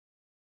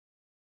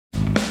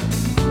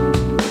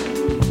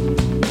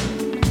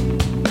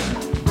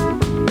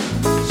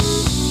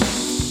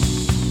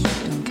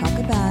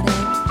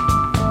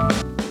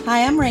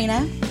Hi, I'm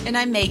Raina. And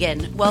I'm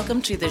Megan.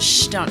 Welcome to the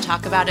Shh Don't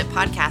Talk About It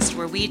podcast,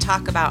 where we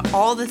talk about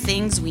all the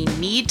things we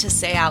need to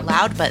say out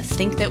loud but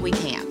think that we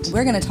can't.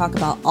 We're going to talk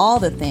about all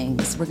the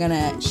things. We're going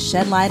to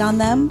shed light on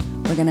them,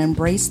 we're going to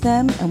embrace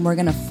them, and we're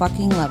going to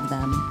fucking love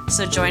them.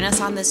 So join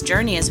us on this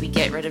journey as we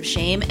get rid of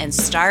shame and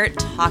start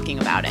talking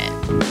about it.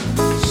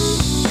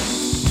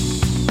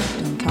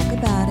 Don't talk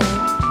about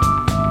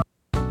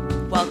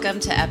it. Welcome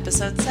to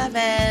episode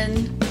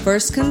 7.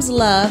 First comes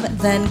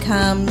love, then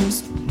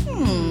comes,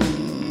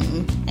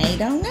 I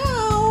don't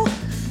know.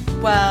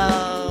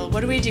 Well,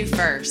 what do we do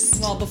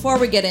first? Well, before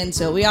we get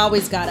into it, we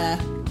always gotta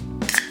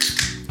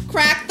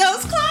crack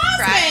those claws,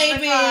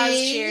 baby.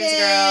 Cheers,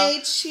 Yay,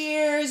 girl.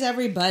 Cheers,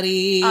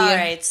 everybody. All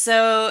right,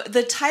 so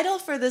the title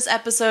for this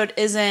episode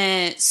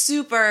isn't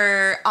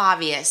super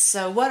obvious.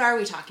 So what are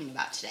we talking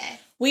about today?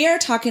 We are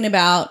talking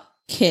about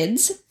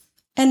kids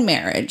and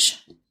marriage.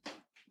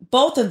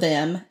 Both of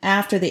them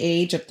after the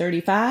age of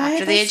 35.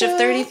 After the age of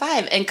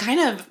 35. And kind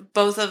of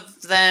both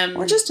of them...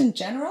 Or just in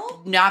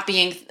general? Not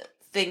being...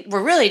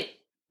 We're really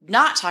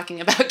not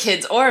talking about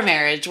kids or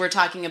marriage. We're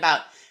talking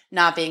about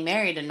not being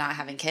married and not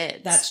having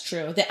kids. That's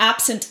true. The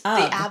absence of.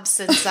 The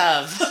absence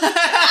of.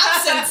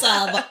 Absence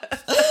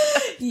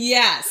of.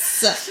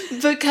 Yes.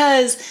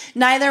 Because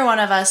neither one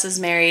of us is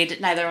married.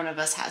 Neither one of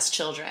us has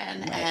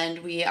children. Right. And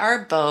we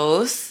are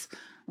both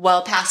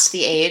well past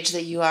the age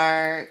that you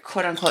are,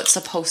 quote unquote,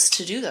 supposed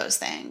to do those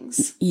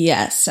things.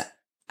 Yes,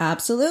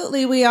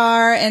 absolutely we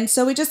are. And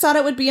so we just thought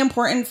it would be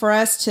important for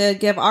us to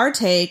give our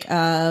take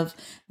of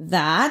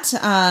that.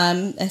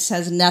 This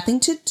has nothing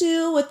to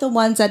do with the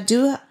ones that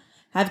do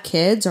have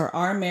kids or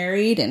are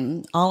married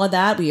and all of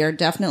that. We are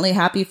definitely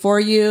happy for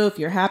you. If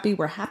you're happy,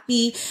 we're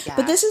happy. Yeah.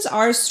 But this is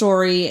our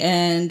story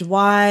and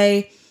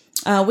why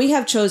we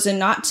have chosen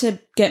not to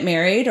get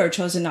married or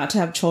chosen not to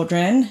have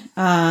children.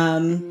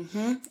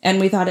 And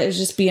we thought it would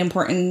just be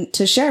important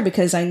to share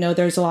because I know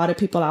there's a lot of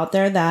people out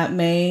there that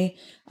may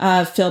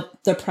feel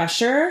the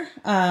pressure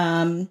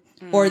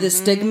or the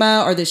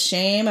stigma or the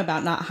shame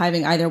about not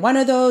having either one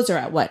of those or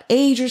at what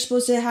age you're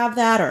supposed to have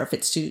that or if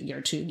it's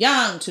you're too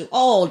young, too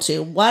old,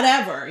 too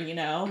whatever, you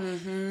know.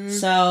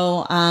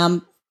 So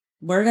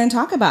we're going to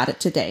talk about it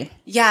today.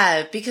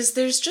 Yeah, because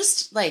there's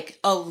just like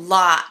a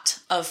lot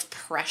of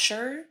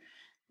pressure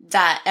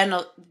that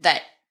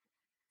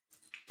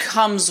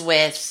comes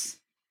with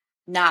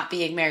not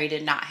being married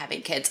and not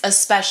having kids,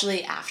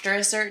 especially after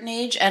a certain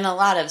age, and a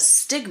lot of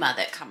stigma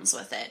that comes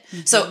with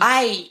it. So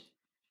I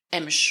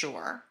am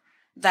sure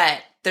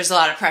that there's a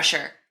lot of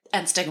pressure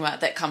and stigma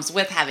that comes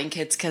with having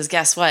kids, because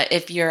guess what?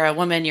 If you're a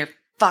woman, you're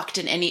fucked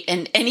in any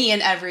and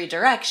every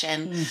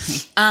direction.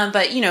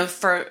 But, you know,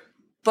 for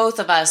both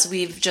of us,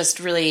 we've just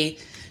really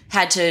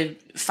had to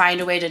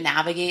find a way to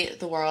navigate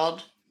the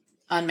world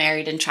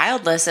unmarried and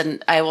childless.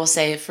 And I will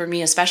say for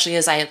me, especially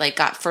as I like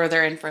got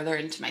further and further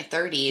into my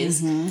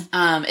 30s,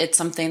 it's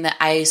something that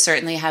I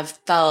certainly have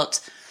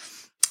felt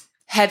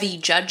heavy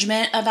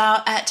judgment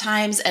about at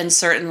times, and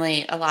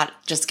certainly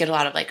get a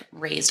lot of like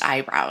raised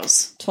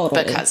eyebrows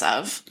because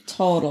of.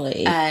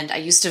 Totally. And I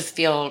used to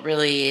feel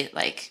really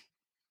like,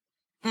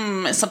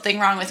 is something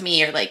wrong with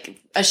me, or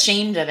like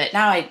ashamed of it.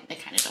 Now I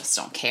kind of just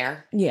don't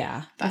care.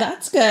 Yeah, But,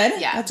 that's good.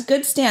 yeah. That's a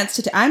good stance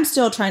to I'm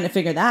still trying to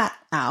figure that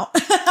out.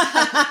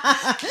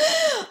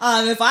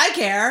 If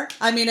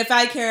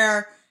I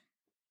care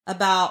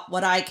about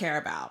what I care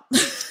about.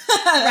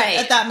 Right.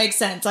 If that makes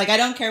sense. Like, I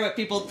don't care what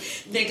people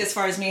think as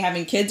far as me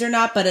having kids or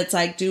not, but it's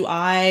like,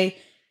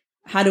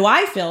 how do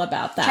I feel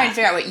about that? Trying to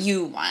figure out what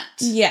you want.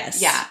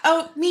 Yes. Yeah.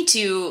 Oh, me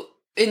too.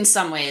 In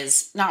some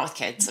ways, not with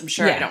kids. I'm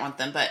sure I don't want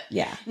them, but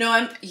yeah. No,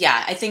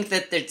 I think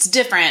that it's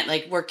different,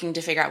 like working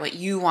to figure out what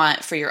you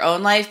want for your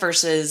own life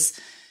versus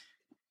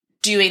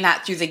doing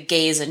that through the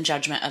gaze and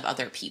judgment of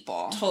other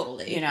people.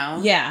 Totally. You know?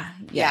 Yeah.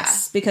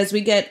 Yes. Yeah. Because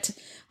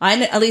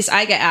at least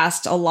I get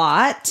asked a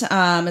lot,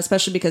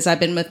 especially because I've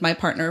been with my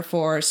partner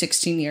for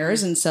 16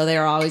 years. And so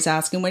they're always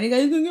asking, when are you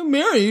guys going to get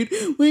married?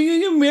 When are you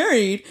going to get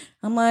married?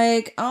 I'm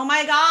like, oh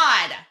my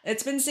God,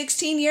 it's been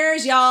 16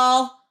 years,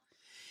 y'all.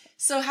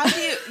 So how do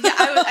you,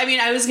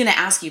 I was going to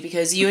ask you,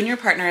 because you and your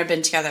partner have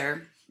been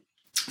together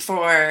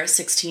for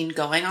 16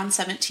 going on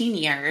 17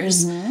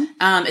 years.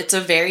 It's a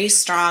very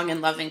strong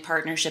and loving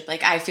partnership.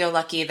 Like, I feel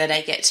lucky that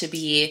I get to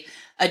be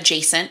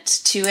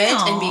adjacent to it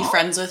and be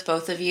friends with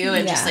both of you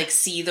and just like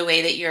see the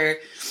way that your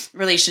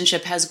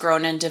relationship has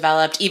grown and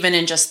developed, even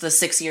in just the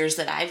 6 years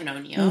that I've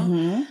known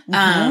you.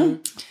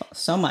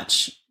 So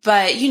much.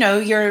 But, you know,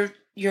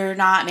 you're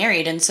not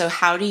married. And so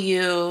how do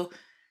you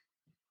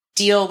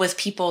deal with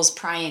people's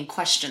prying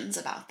questions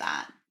about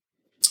that?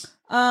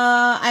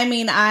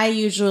 I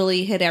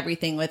usually hit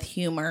everything with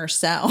humor,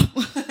 so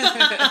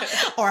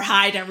or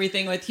hide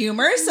everything with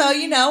humor. So,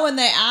 you know, when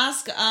they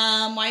ask,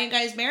 why are you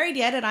guys married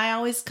yet? And I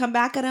always come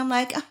back and I'm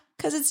like,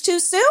 because it's too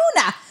soon.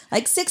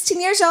 Like 16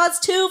 years old, it's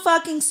too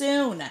fucking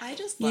soon. I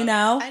just love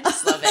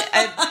it.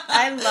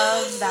 I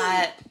love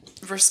that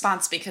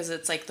response because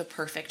it's like the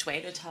perfect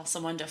way to tell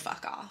someone to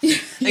fuck off.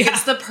 Like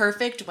it's the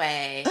perfect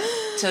way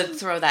to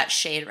throw that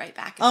shade right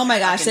back. Oh my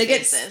gosh, they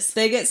faces.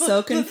 get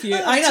so confused.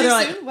 I know, they're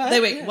like,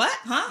 what? What?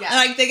 Huh? Yeah. And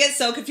like they get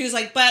so confused,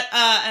 like, but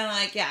and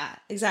like, yeah,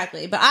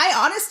 exactly. But I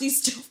honestly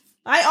still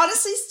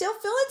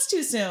feel it's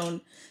too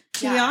soon.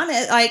 To be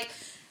honest, like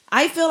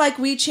I feel like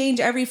we change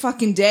every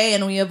fucking day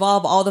and we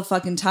evolve all the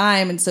fucking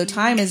time, and so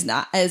time is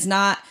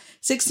not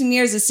 16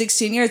 years is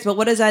 16 years, but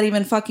what does that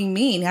even fucking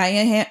mean?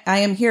 I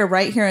am here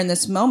right here in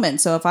this moment.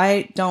 So if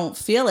I don't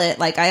feel it,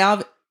 like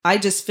I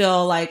just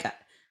feel like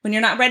when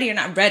you're not ready, you're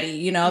not ready.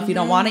 You know, if you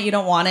don't want it, you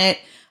don't want it.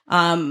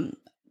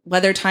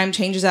 Whether time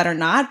changes that or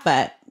not.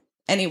 But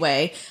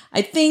anyway,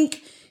 I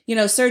think, you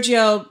know,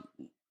 Sergio,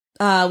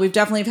 we've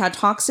definitely had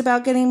talks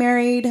about getting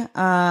married.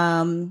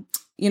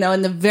 You know,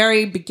 in the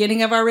very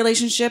beginning of our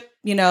relationship,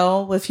 you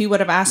know, if he would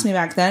have asked me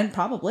back then,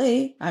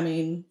 probably. I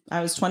mean,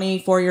 I was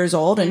 24 years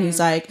old and he's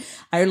like,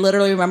 I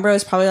literally remember it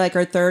was probably like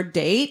our third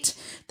date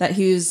that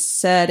he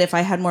said, if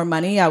I had more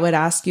money, I would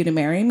ask you to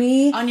marry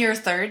me. On your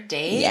third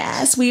date?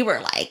 Yes, we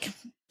were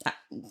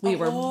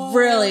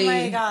really. Oh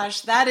my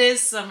gosh, that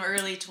is some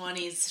early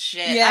 20s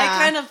shit. Yeah.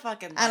 I kind of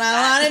fucking love and that.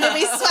 I wanted to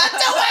be swept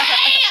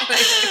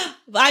away.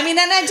 I mean,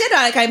 and I did.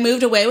 Like, I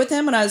moved away with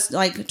him when I was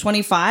like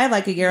 25,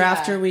 like a year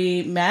after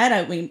we met.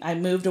 I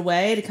moved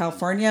away to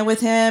California with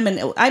him,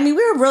 and I mean,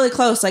 we were really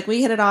close. Like,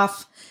 we hit it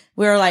off.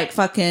 We were like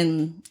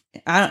fucking.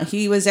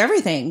 He was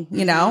everything,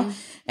 you know,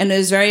 and it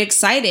was very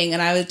exciting.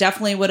 And I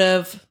definitely would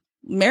have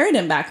married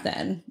him back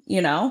then,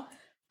 you know.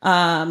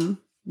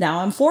 Now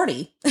I'm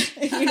 40,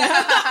 you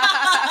know,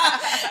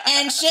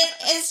 and shit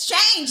has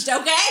changed.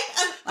 Okay.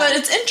 But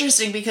it's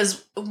interesting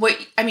because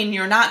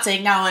you're not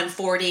saying now I'm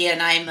 40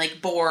 and I'm like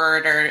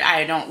bored or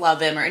I don't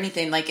love him or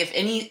anything. Like if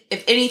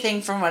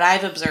anything from what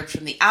I've observed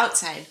from the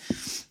outside,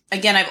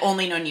 again, I've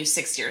only known you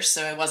 6 years,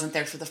 so I wasn't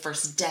there for the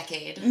first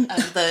decade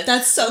of the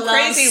that's so love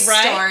crazy,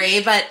 right?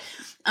 story. But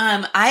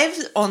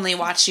I've only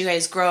watched you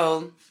guys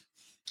grow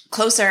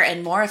closer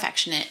and more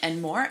affectionate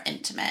and more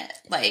intimate,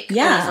 like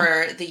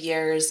over the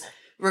years,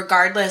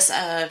 regardless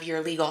of your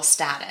legal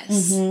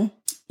status.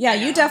 Yeah,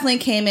 you definitely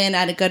came in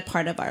at a good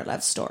part of our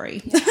love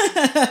story,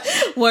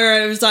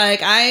 where it was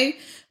like I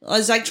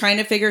was like trying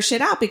to figure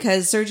shit out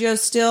because Sergio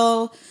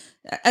still,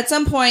 at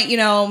some point, you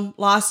know,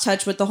 lost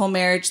touch with the whole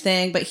marriage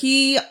thing. But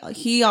he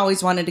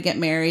always wanted to get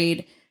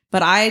married,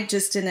 but I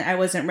just didn't. I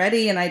wasn't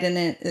ready, and I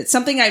didn't. It's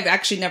something I've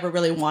actually never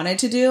really wanted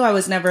to do. I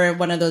was never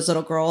one of those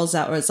little girls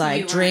that was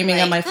like dreaming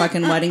of my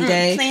fucking wedding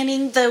day,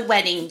 planning the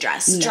wedding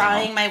dress,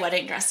 drawing my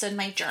wedding dress in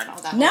my journal.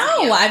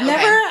 I've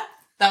never.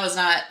 That was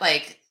not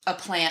like a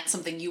plan,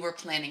 something you were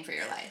planning for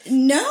your life.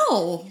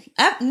 No,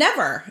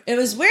 never. It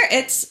was weird.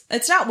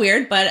 It's not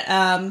weird, but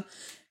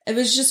it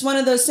was just one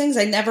of those things.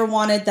 I never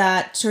wanted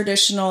that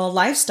traditional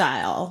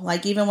lifestyle.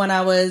 Like even when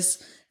I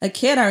was a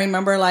kid, I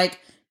remember like,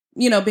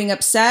 you know, being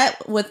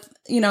upset with,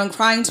 you know, and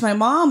crying to my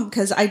mom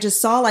because I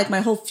just saw like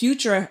my whole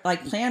future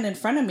like planned in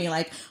front of me.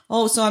 Like,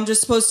 oh, so I'm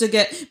just supposed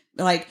to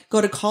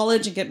go to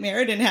college and get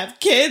married and have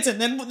kids.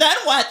 And then what?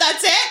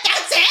 That's it.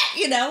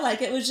 You know,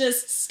 like it was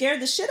just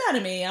scared the shit out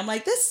of me. I'm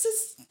like,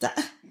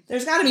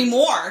 there's got to be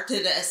more to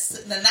this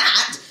than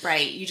that.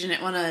 Right. You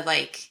didn't want to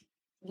like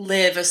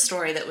live a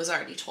story that was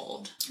already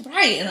told.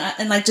 Right.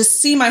 And like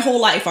just see my whole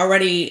life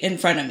already in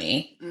front of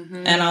me.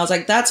 And I was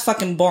like, that's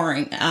fucking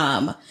boring.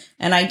 And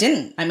I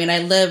didn't. I mean, I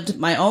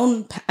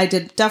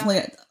did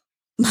definitely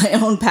my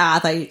own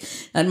path. I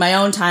had my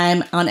own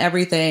time on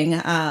everything.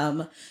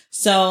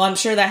 So I'm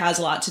sure that has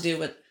a lot to do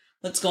with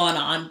what's going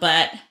on.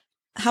 But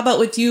how about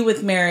with you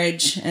with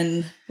marriage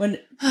and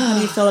how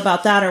do you feel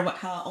about that? Or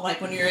how,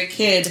 like when you're a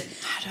kid?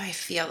 How do I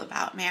feel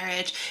about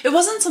marriage? It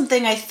wasn't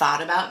something I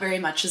thought about very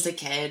much as a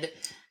kid.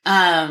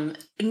 And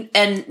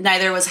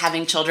neither was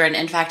having children.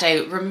 In fact,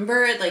 I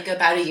remember like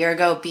about a year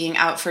ago being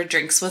out for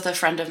drinks with a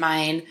friend of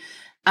mine.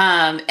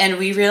 And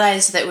we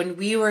realized that when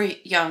we were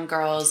young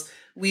girls,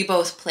 we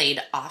both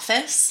played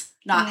office,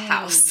 not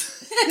house.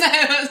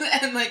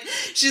 and like,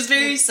 she's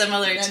very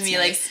similar to me,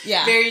 nice.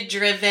 Like very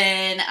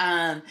driven.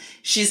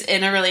 She's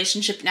in a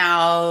relationship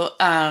now.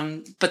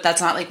 But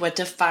that's not like what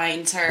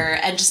defines her,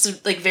 and just a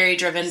like very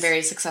driven,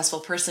 very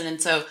successful person.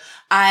 And so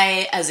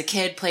I, as a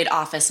kid, played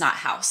office, not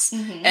house.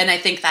 And I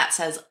think that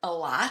says a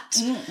lot.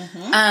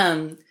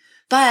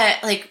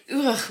 But like,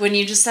 when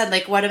you just said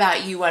like, what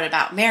about you? What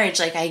about marriage?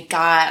 Like I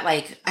got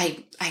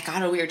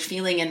a weird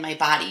feeling in my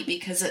body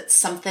because it's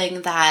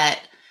something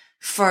that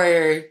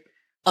for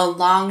a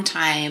long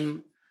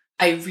time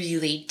I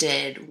really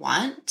did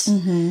want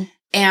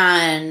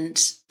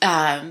and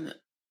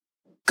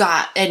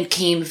got and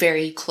came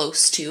very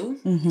close to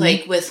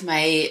like with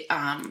my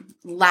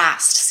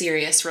last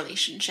serious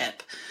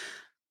relationship.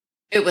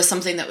 It was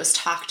something that was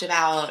talked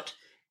about.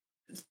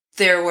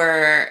 There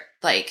were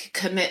like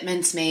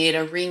commitments made,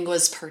 a ring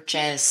was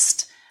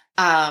purchased,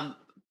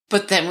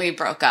 but then we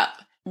broke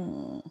up.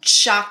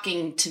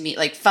 Shocking to me,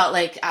 like felt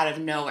like out of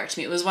nowhere to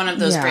me. It was one of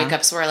those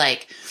breakups where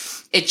like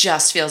it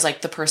just feels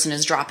like the person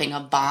is dropping a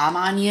bomb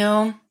on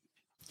you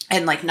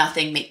and like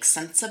nothing makes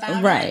sense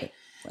about it.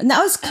 And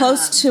that was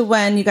close to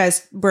when you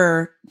guys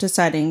were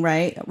deciding,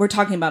 right? We're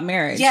talking about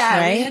marriage,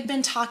 right? We had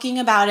been talking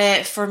about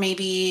it for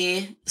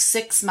maybe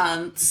 6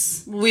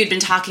 months. We had been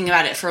talking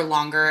about it for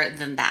longer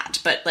than that,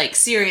 but like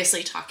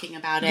seriously talking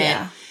about it.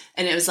 Yeah.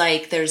 And it was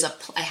like,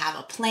 I have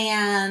a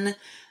plan,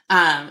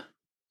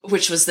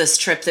 which was this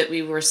trip that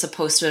we were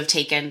supposed to have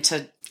taken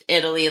to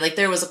Italy. Like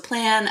there was a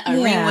plan, a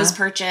ring was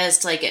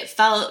purchased. Like it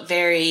felt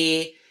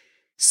very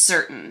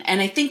certain.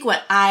 And I think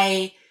what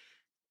I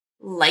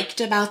liked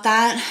about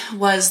that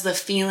was the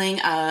feeling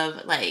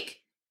of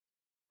like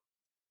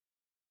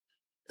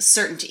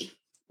certainty.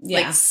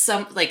 Yeah.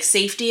 Like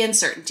safety and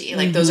certainty.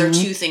 Like those are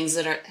two things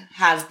that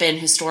have been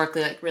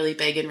historically like really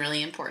big and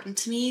really important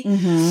to me.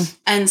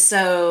 And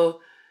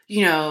so,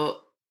 you know,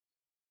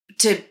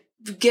 to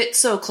get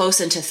so close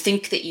and to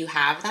think that you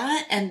have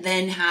that and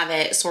then have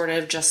it sort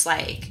of just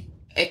like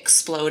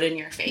explode in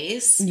your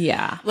face.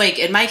 Yeah. Like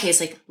in my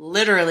case, like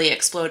literally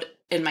explode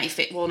in my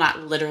face. Well,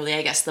 not literally,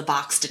 I guess the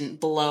box didn't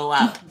blow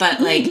up, but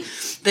like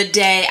the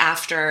day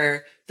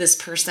after this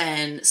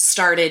person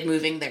started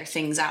moving their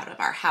things out of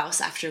our house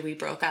after we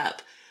broke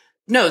up.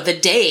 No, the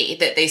day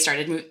that he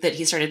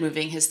started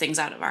moving his things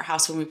out of our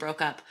house when we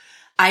broke up,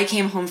 I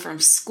came home from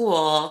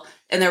school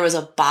and there was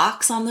a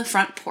box on the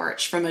front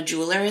porch from a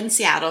jeweler in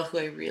Seattle who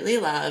I really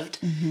loved,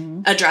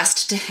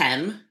 addressed to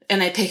him.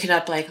 And I pick it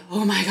up like,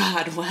 oh my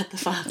God, what the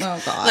fuck?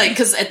 Oh God. Like,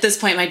 cause at this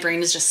point my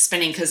brain is just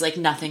spinning cause like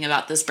nothing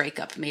about this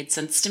breakup made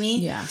sense to me.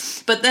 Yeah.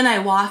 But then I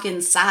walk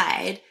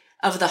inside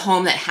of the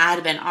home that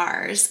had been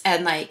ours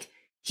and like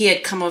he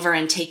had come over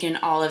and taken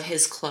all of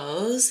his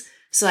clothes.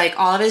 So like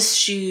all of his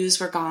shoes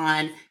were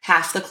gone.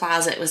 Half the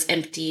closet was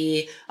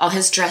empty. All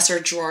his dresser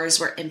drawers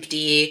were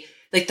empty.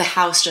 Like the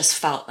house just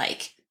felt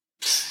like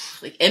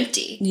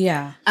empty.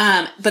 Yeah.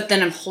 But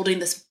then I'm holding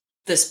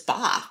this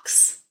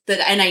box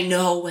and I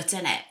know what's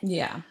in it.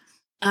 Yeah.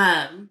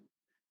 And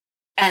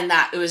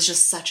that it was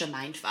just such a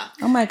mind fuck.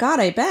 Oh my God,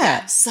 I bet.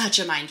 Yeah, such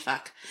a mind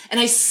fuck. And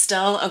I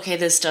still,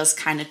 this does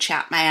kind of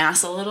chap my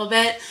ass a little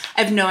bit.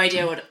 I have no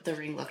idea what the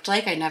ring looked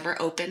like. I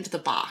never opened the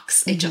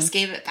box. I just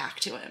gave it back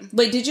to him.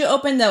 Wait, did you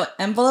open the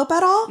envelope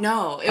at all?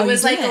 No, it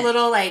was like a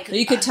little like...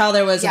 You could tell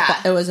there was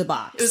it was a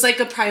box. It was like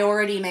a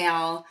priority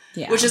mail,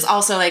 which is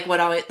also like what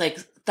always, like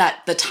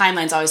that the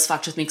timeline's always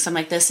fucked with me because I'm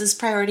like, this is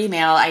priority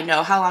mail. I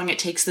know how long it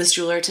takes this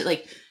jeweler to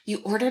like... You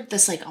ordered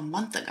this like a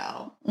month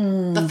ago.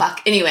 The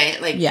fuck? Anyway,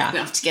 like, we don't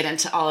have to get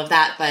into all of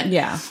that, but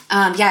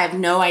I have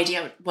no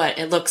idea what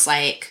it looks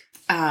like.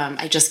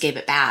 I just gave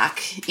it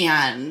back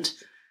and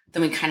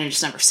then we kind of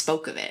just never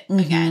spoke of it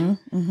again.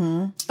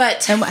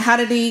 But and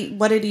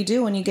what did he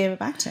do when you gave it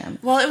back to him?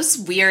 Well, it was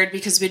weird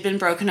because we'd been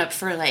broken up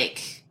for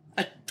like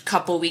a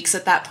couple weeks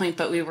at that point,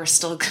 but we were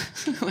still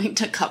going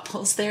to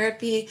couples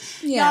therapy.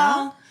 Yeah.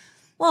 Y'all,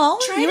 well,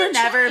 try to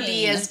never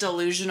be as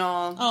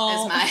delusional as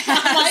my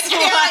like,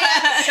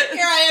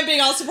 here I am being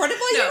all supportive.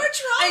 Well, you were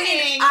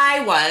trying.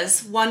 I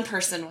was. One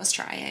person was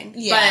trying.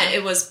 Yeah. But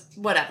it was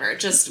whatever.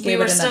 Just we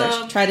were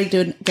still try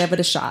to give it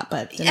a shot,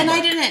 but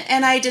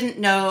I didn't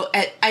know.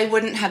 I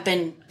wouldn't have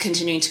been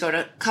continuing to go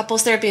to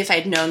couples therapy if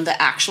I'd known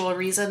the actual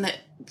reason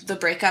that the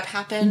breakup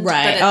happened.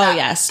 Right. But at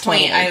yes.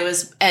 Point, totally. I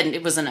was, and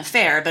it was an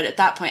affair. But at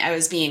that point, I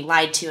was being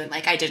lied to, and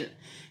like I didn't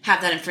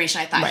have that information.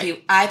 I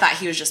thought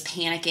he was just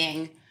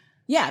panicking.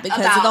 Yeah, because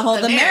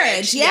of the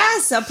marriage.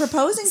 Yes, of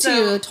proposing to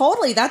you.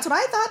 Totally. That's what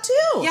I thought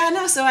too. Yeah,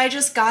 no, so I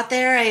just got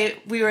there.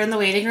 We were in the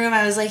waiting room.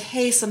 I was like,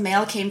 hey, some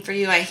mail came for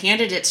you. I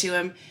handed it to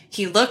him.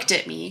 He looked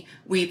at me.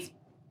 We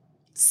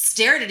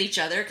stared at each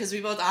other because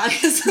we both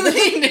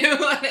obviously knew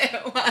what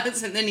it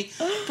was. And then he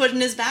put it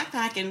in his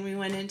backpack and we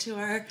went into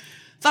our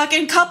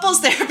fucking couples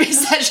therapy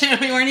session.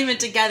 We weren't even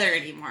together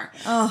anymore.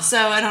 Oh. So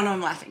I don't know,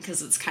 I'm laughing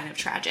because it's kind of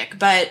tragic.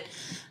 But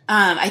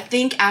I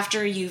think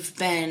after you've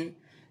been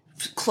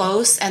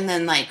close and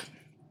then like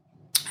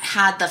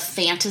had the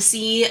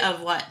fantasy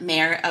of what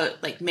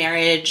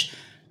marriage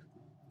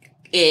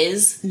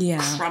is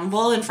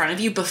crumble in front of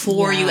you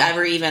before you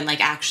ever even like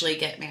actually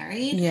get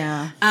married.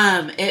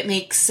 It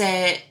makes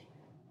it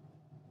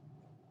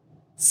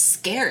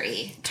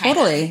scary.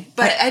 Totally.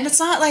 But and it's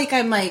not like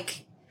I'm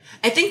like,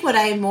 I think what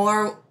I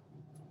more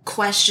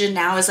question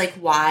now is like,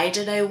 why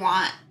did I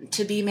want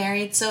to be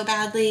married so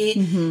badly?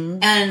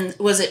 And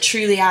was it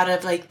truly out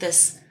of like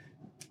this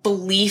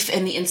belief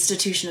in the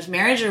institution of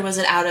marriage, or was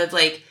it out of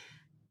like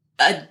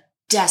a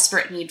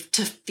desperate need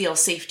to feel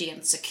safety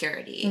and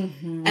security?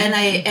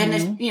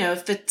 And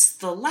if it's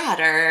the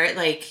latter,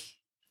 like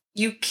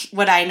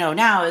what I know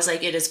now is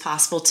like it is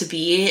possible to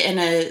be in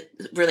a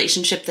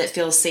relationship that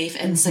feels safe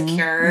and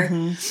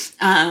secure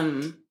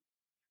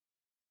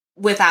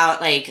without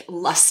like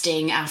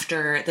lusting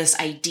after this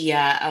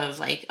idea of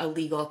like a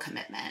legal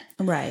commitment.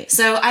 Right.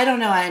 So I don't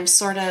know, I'm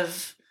sort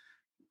of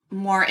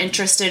more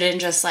interested in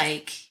just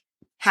like,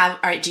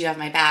 do you have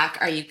my back?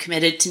 Are you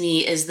committed to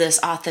me? Is this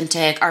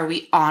authentic? Are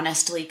we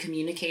honestly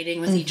communicating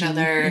with each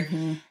other?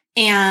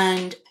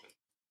 And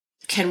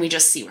can we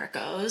just see where it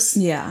goes?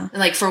 Yeah.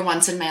 Like for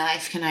once in my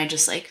life, can I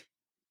just like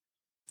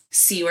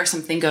see where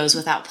something goes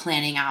without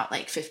planning out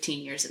like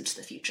 15 years into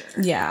the future.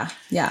 Yeah.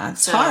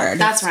 It's hard.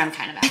 That's where I'm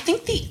kind of at. I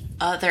think the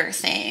other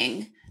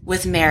thing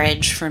with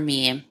marriage for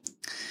me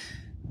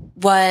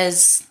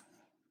was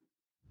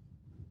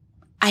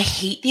I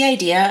hate the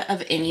idea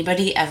of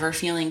anybody ever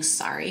feeling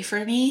sorry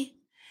for me.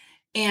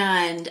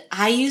 And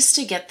I used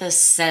to get this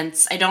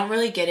sense, I don't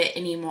really get it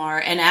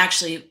anymore. And I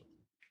actually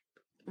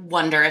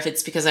wonder if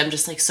it's because I'm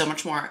just like so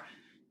much more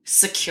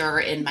secure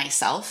in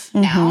myself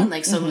now, and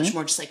like so much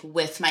more just like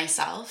with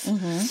myself,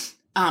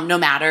 no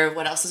matter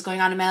what else is going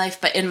on in my life.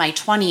 But in my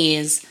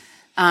 20s,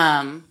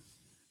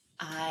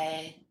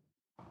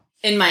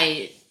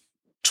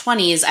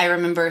 I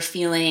remember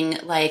feeling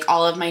like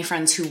all of my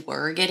friends who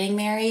were getting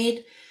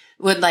married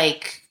would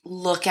like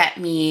look at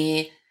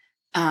me,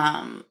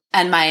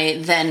 and my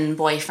then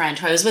boyfriend,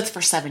 who I was with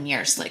for 7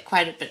 years, like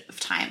quite a bit of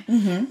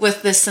time,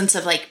 with this sense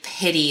of like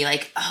pity,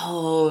 like,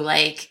 oh,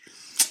 like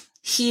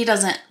he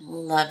doesn't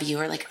love you,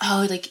 or like,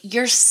 oh, like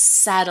you're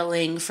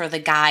settling for the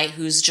guy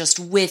who's just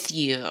with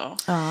you.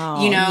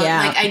 Oh, you know,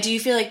 yeah. like I do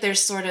feel like there's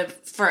sort of,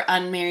 for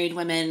unmarried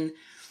women,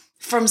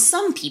 from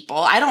some people,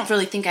 I don't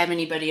really think I have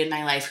anybody in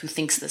my life who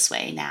thinks this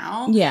way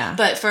now. Yeah.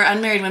 But for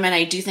unmarried women,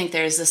 I do think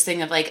there's this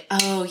thing of like,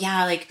 oh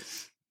yeah, like,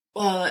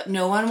 well,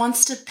 no one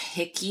wants to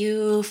pick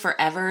you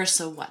forever,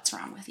 so what's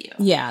wrong with you?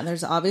 Yeah,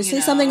 there's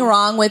obviously something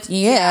wrong with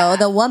you,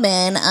 the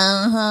woman.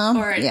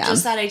 Or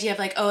just that idea of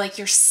like, oh, like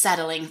you're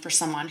settling for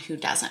someone who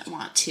doesn't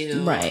want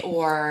to. Right.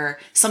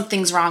 Or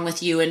something's wrong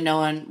with you and no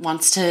one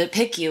wants to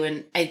pick you.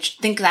 And I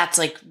think that's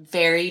like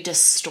very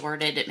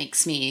distorted. It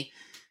makes me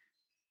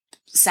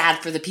sad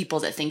for the people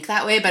that think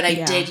that way. But I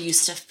did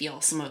used to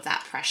feel some of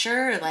that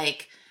pressure.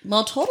 Like,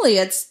 well, totally.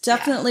 It's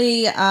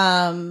definitely,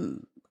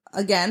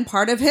 again,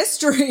 part of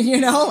history,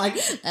 you know, like,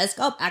 let's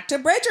go back to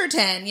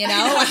Bridgerton, you know?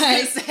 I was going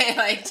to say,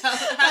 like,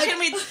 how can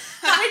we do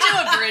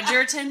a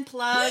Bridgerton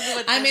plug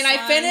with I mean,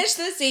 I finished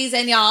the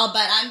season, y'all,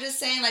 but I'm just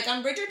saying, like,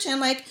 on Bridgerton,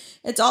 like,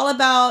 it's all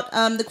about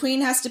the queen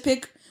has to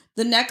pick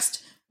the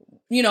next,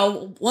 you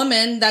know,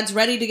 woman that's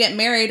ready to get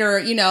married, or,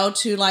 you know,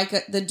 to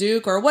like the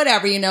duke or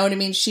whatever, you know what I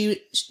mean?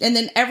 And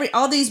then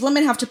all these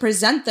women have to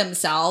present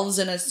themselves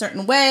in a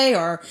certain way,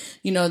 or,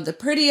 you know, the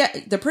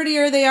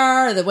prettier they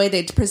are, or the way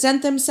they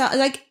present themselves,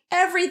 like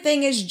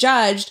everything is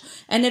judged.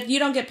 And if you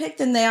don't get picked,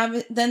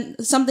 then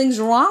something's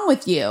wrong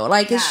with you.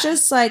 Like, it's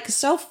just like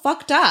so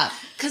fucked up.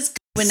 Cause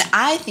when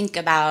I think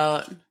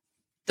about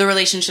the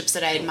relationships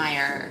that I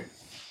admire,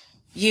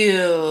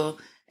 you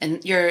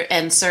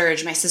and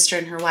Serge, my sister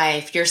and her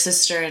wife, your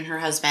sister and her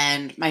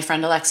husband, my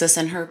friend Alexis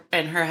and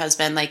her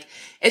husband, like,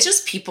 it's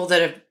just people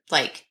that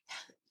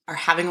are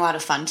having a lot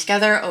of fun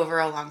together over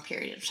a long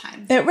period of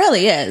time. It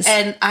really is.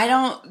 And I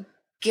don't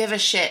give a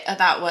shit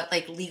about what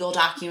like legal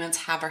documents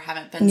have or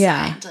haven't been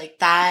signed. Like,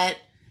 that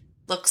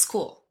looks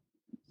cool.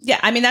 Yeah,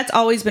 I mean, that's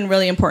always been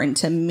really important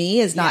to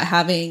me, is not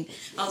having,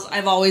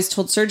 I've always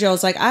told Sergio, I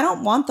was like, I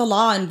don't want the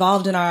law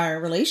involved in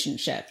our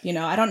relationship. You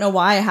know, I don't know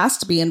why it has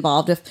to be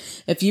involved.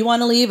 If you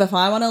want to leave, if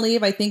I want to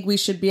leave, I think we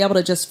should be able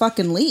to just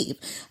fucking leave.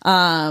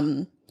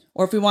 Or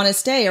if we want to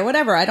stay or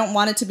whatever, I don't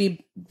want it to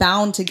be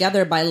bound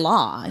together by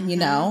law, you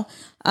know?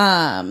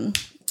 And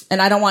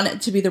I don't want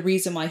it to be the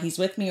reason why he's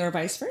with me or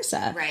vice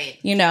versa. Right.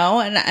 You know,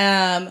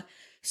 and,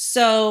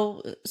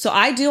 So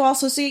I do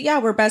also see,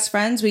 we're best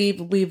friends.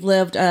 We've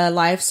lived a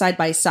life side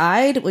by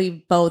side. We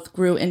both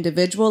grew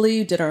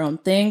individually, did our own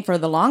thing for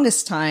the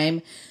longest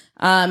time.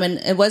 And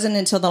it wasn't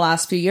until the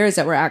last few years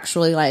that we're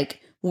actually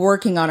like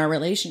working on our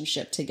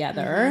relationship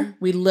together.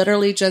 We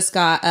literally just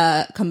got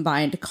a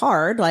combined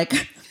card. Like,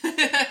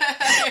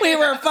 we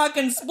were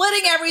fucking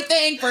splitting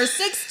everything for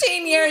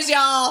 16 years,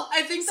 y'all.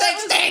 I think that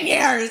 16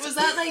 years. Was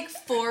that like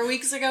 4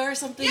 weeks ago or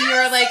something? Yes. You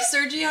were like,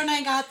 Sergio and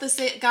I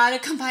got a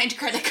combined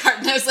credit card.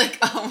 And I was like,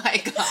 oh my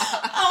God.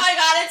 Oh my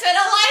God, it's been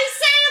a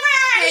lifesaver.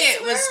 Hey,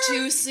 it was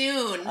too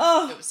soon.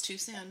 Oh. It was too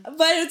soon.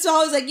 But it's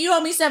always like, you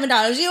owe me $7.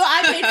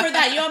 I paid for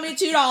that. You owe me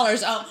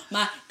 $2. Oh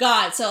my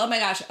God. So, oh my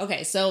gosh.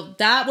 Okay. So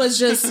that was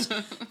just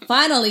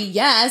finally,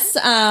 yes.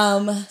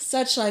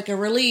 Such like a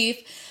relief.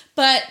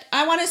 But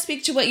I want to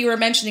speak to what you were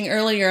mentioning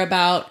earlier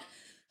about,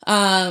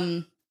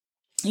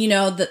 you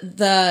know,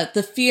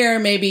 the fear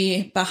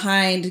maybe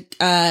behind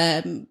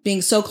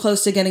being so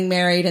close to getting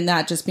married and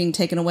that just being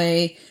taken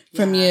away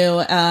from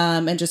you,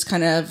 and just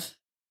kind of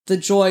the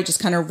joy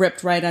just kind of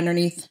ripped right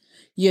underneath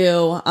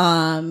you,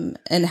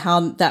 and how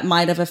that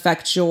might have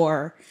affected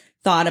your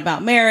thought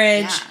about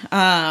marriage,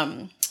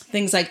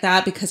 things like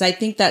that, because I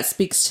think that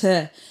speaks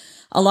to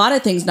a lot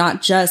of things,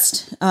 not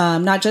just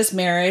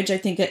marriage. I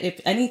think if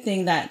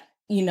anything that,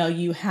 you know,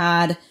 you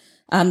had,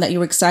 that you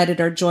were excited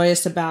or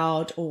joyous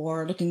about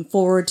or looking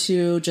forward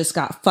to just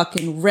got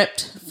fucking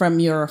ripped from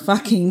your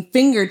fucking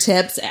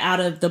fingertips out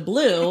of the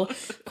blue,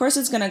 of course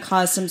it's going to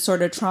cause some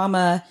sort of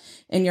trauma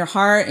in your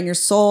heart and your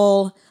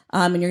soul.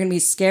 And you're going to be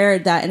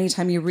scared that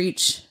anytime you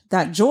reach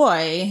that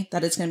joy,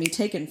 that it's going to be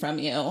taken from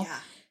you. Yeah.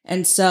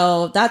 And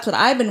so that's what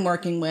I've been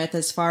working with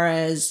as far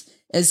as,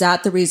 is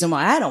that the reason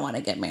why I don't want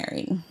to get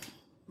married?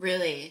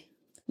 Really?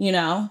 You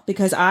know,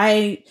 because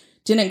I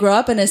didn't grow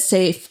up in a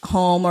safe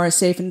home or a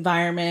safe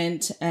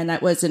environment, and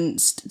that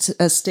wasn't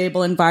a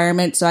stable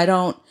environment. So I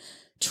don't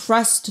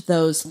trust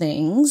those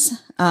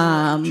things.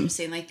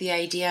 Interesting. Like the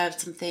idea of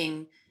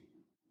something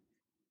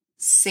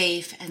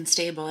safe and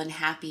stable and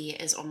happy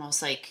is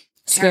almost like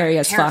scary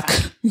as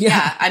terrifying. fuck.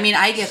 Yeah. I mean,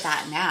 I get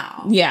that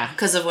now. Yeah.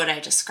 Because of what I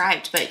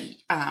described. But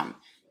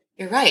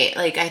you're right.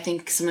 Like, I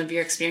think some of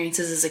your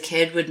experiences as a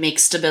kid would make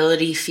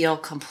stability feel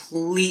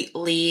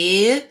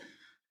completely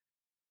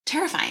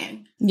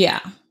terrifying.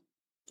 Yeah.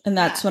 And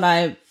that's what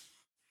I've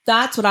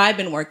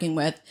been working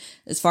with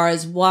as far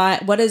as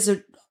what is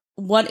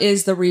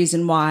the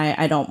reason why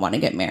I don't want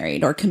to get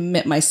married or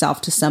commit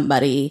myself to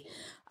somebody.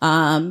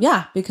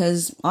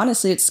 Because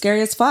honestly, it's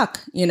scary as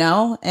fuck, you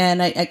know,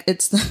 and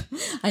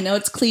I know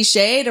it's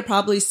cliche to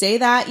probably say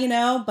that, you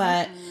know,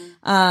 but,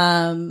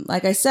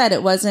 like I said,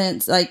 it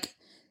wasn't like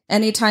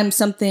anytime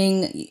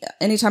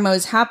I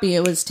was happy,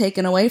 it was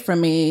taken away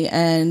from me,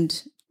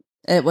 and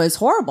it was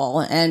horrible,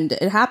 and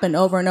it happened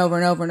over and over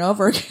and over and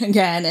over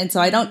again. And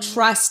so I don't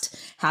trust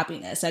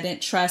happiness. I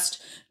didn't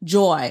trust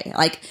joy.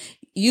 Like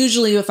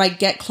usually if I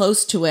get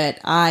close to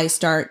it, I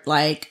start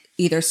like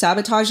either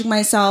sabotaging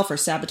myself or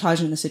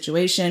sabotaging the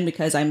situation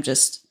because I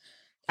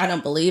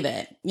don't believe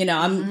it. You know,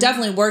 I'm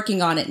definitely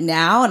working on it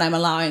now, and I'm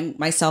allowing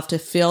myself to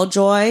feel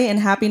joy and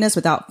happiness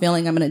without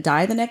feeling I'm going to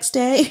die the next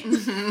day.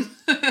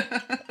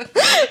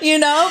 You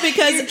know,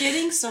 because you're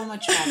getting so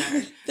much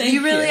better.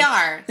 You really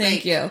are.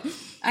 Thank you.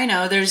 I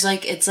know there's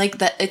like, it's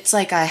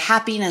like a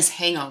happiness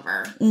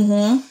hangover.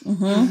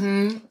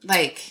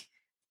 Like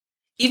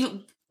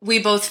even we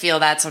both feel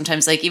that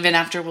sometimes, like even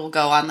after we'll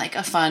go on like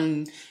a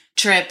fun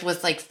trip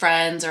with like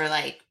friends, or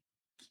like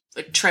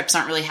trips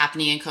aren't really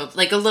happening in COVID,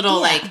 like a little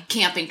like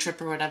camping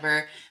trip or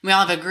whatever. We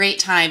all have a great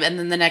time. And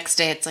then the next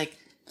day it's like,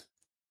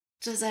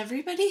 does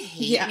everybody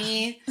hate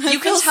me? You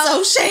can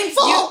tell, so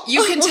shameful.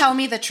 You can tell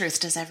me the truth.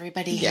 Does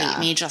everybody hate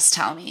me? Just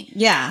tell me.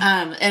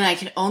 Yeah. And I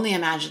can only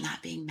imagine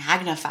that being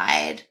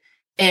magnified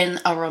in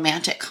a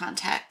romantic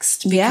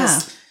context,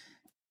 because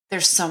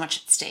there's so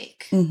much at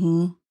stake.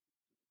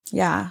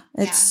 Yeah,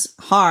 it's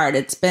hard.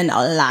 It's been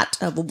a lot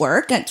of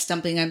work. It's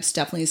something I'm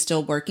definitely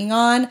still working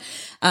on,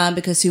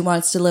 because who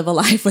wants to live a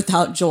life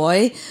without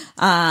joy?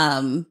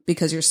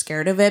 Because you're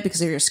scared of it,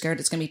 because if you're scared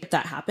it's going to be, if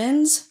that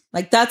happens,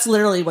 like that's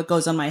literally what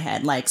goes on my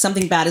head. Like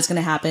something bad is going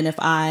to happen if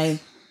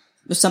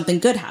something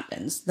good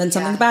happens, then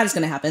something bad is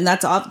going to happen.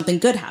 That's all. Something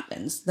good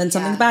happens, then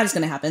something bad is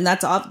going to happen.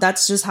 That's all.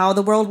 That's just how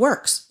the world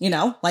works. You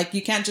know, like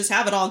you can't just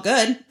have it all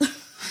good,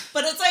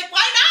 but it's like,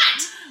 why not?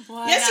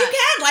 Yes, you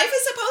can. Life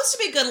is supposed to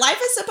be good. Life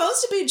is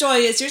supposed to be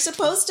joyous. You're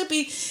supposed to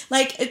be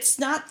like, it's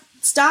not.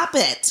 Stop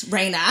it,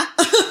 Raina.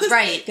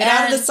 Right. Get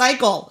out of the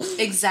cycle.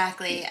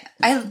 Exactly.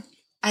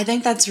 I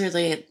think that's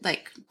really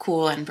like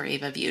cool and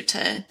brave of you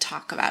to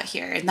talk about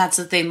here. And that's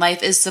the thing.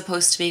 Life is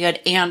supposed to be good,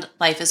 and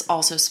life is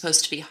also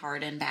supposed to be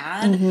hard and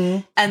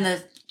bad.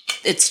 And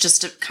it's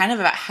just kind of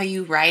about how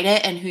you write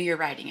it and who you're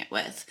writing it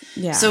with.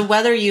 Yeah. So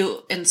whether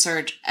you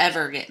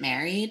ever get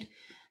married,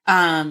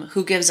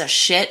 who gives a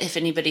shit if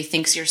anybody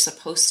thinks you're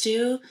supposed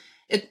to,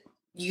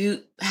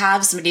 you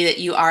have somebody that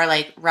you are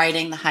like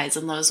writing the highs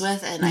and lows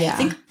with. And I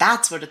think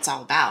that's what it's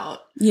all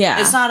about.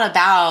 Yeah. It's not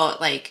about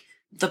like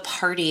the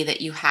party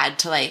that you had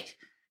to like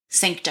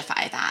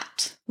sanctify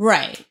that.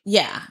 Right.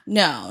 Yeah.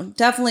 No,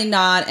 definitely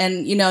not.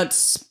 And you know,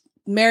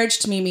 marriage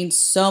to me means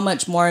so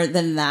much more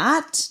than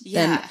that.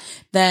 Yeah.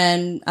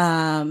 Than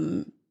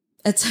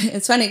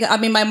it's funny. I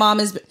mean, my mom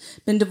has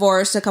been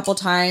divorced a couple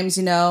times,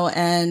 you know,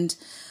 and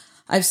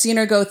I've seen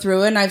her go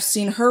through it, and I've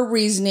seen her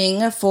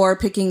reasoning for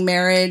picking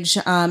marriage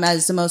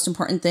as the most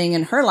important thing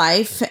in her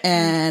life.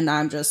 And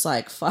I'm just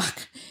like,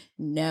 fuck,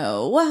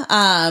 no.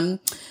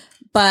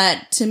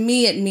 But to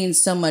me, it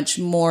means so much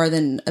more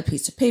than a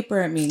piece of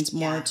paper. It means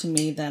more to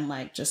me than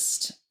like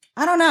just,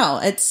 I don't know.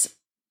 It's,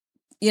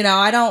 you know,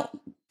 I don't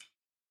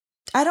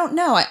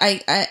know.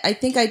 I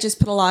think I just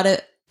put a lot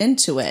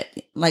into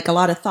it, like a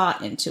lot of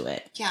thought into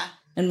it. Yeah.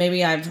 And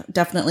maybe I've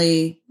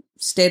definitely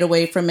stayed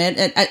away from it.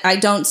 And I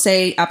don't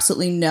say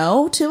absolutely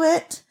no to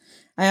it.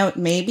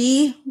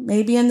 Maybe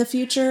in the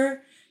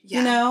future,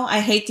 you know,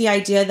 I hate the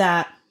idea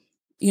that,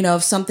 you know,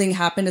 if something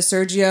happened to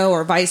Sergio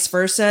or vice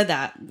versa,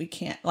 that we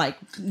can't like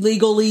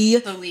legally.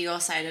 The legal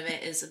side of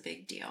it is a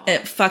big deal.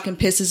 It fucking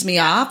pisses me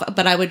off,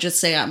 but I would just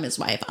say I'm his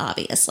wife,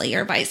 obviously,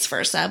 or vice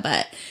versa.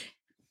 But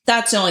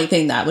that's the only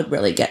thing that would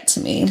really get to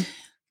me.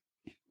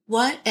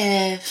 What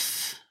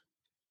if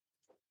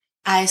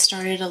I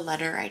started a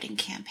letter writing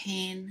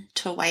campaign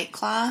to White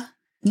Claw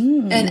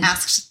and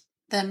asked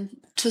them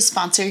to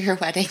sponsor your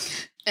wedding,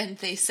 and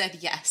they said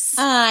yes?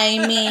 I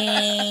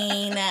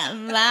mean,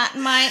 that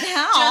might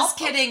help. Just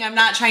kidding. I'm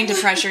not trying to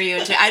pressure you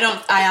into.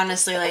 I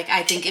honestly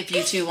I think if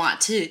you two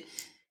want to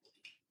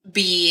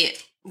be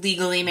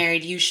legally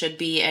married, you should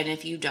be, and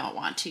if you don't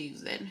want to,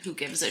 then who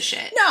gives a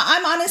shit? No,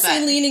 I'm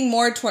honestly leaning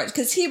more towards,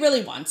 because he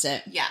really wants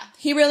it. Yeah,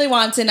 he really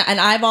wants it, and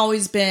I've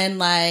always been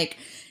like,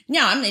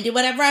 no, I'm gonna do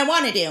whatever I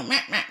want to do.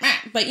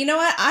 But you know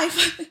what?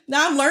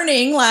 Now I'm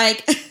learning,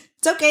 like,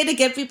 It's okay to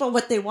give people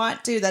what they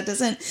want to. That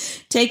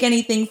doesn't take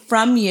anything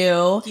from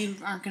you. You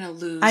aren't going to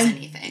lose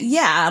anything.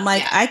 Yeah. I'm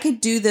like, I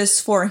could do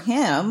this for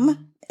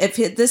him if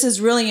this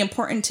is really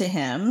important to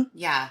him.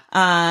 Yeah.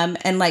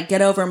 And like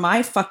get over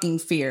my fucking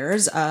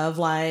fears of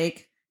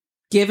like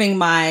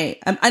giving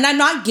and I'm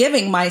not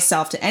giving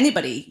myself to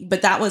anybody,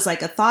 but that was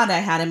like a thought I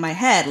had in my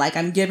head. Like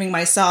I'm giving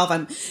myself,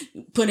 I'm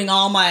putting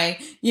all my,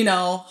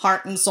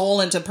 heart and soul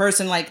into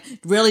person, like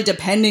really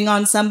depending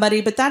on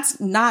somebody, but that's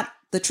not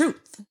the truth.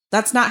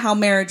 That's not how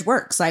marriage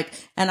works. Like,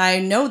 and I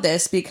know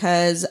this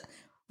because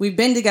we've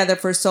been together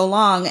for so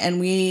long and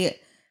we're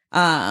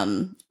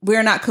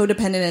not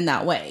codependent in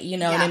that way. You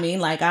know what I mean?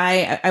 Like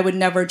I would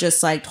never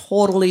just like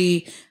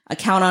totally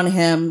count on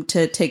him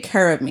to take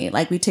care of me.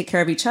 Like we take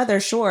care of each other,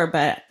 sure.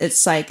 But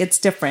it's like, it's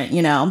different,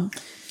 You know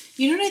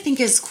what I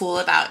think is cool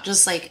about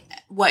just like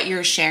what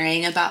you're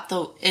sharing about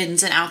the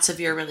ins and outs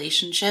of your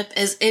relationship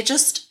is it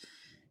just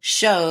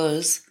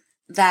shows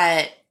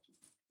that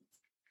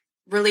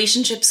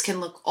relationships can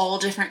look all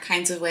different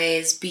kinds of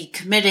ways, be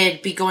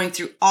committed, be going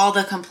through all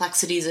the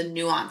complexities and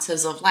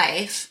nuances of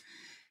life.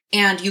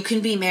 And you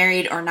can be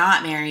married or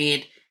not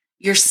married.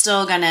 You're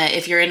still gonna,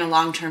 if you're in a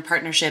long-term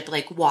partnership,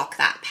 like walk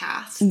that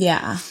path.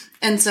 Yeah.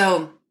 And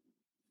so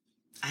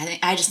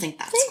I just think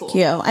that's cool. Thank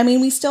you. I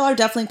mean, we still are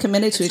definitely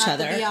committed to each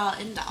other. It's not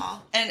the be all, end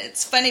all. And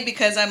it's funny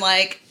because I'm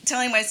like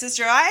telling my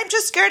sister, I'm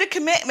just scared of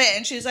commitment.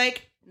 And she's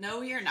like,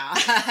 no, you're not.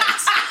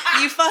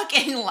 You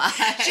fucking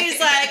lie. She's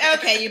like,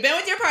 okay, you've been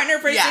with your partner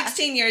for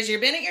 16 years. You've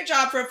been at your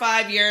job for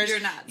 5 years. You're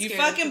not. You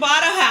fucking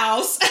bought a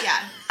house. Yeah.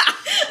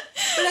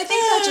 But I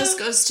think that just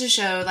goes to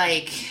show,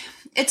 like,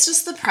 it's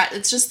just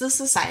the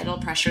societal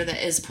pressure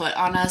that is put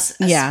on us.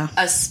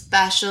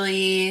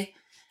 Especially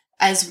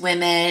as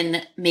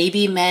women.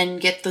 Maybe men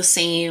get the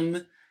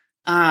same.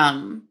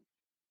 I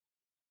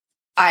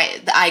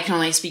can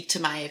only speak to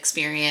my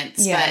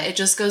experience, but it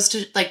just goes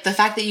to, like, the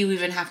fact that you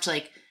even have to,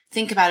 like,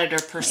 think about it or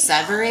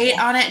perseverate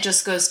on it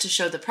just goes to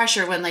show the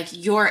pressure when like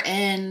you're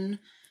in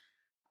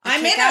I'm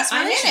in it.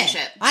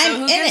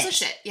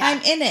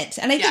 I'm in it.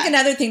 And I think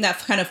another thing that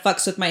kind of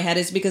fucks with my head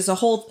is because the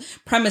whole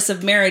premise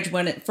of marriage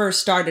when it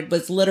first started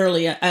was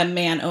literally a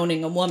man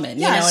owning a woman.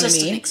 Yeah, you know it's what just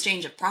I mean? An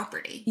exchange of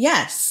property.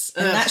 Yes.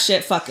 And that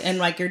shit and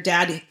like your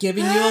dad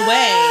giving you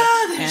away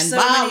and so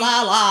blah,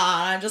 blah,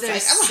 blah. I'm just there's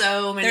like,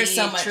 so many there's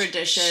so much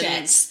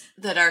traditions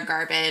that are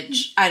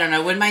garbage. I don't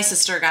know. When my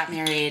sister got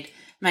married,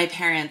 my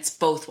parents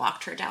both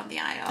walked her down the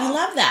aisle. I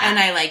love that. And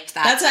I liked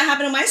that. That's what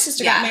happened when my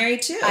sister got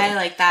married, too. I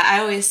like that.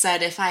 I always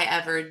said if I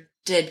ever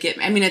did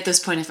at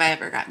this point, if I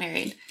ever got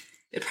married,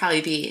 it'd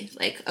probably be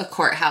like a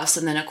courthouse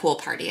and then a cool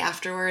party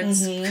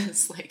afterwards.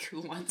 Because, like,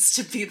 who wants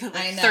to be the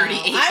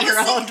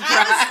 38-year-old bride?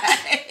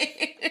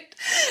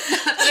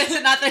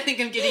 Not that I think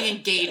I'm getting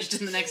engaged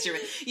in the next year.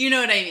 But you know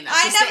what I mean?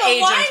 That's just the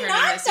age I'm turning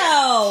this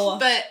year.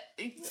 But,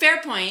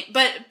 fair point.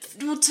 But,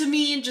 well, to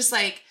me, just,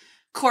 like,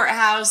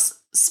 courthouse,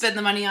 spend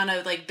the money on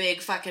a like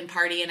big fucking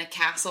party in a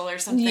castle or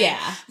something. Yeah.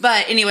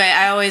 But anyway,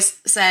 I always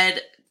said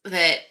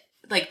that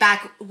like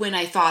back when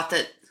I thought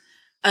that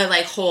a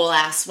like whole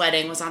ass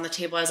wedding was on the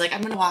table, I was like,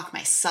 I'm gonna walk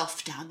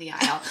myself down the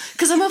aisle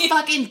because I'm a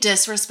fucking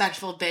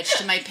disrespectful bitch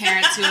to my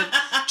parents who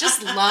have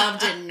just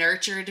loved and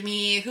nurtured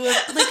me, who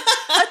have like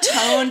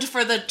atoned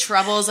for the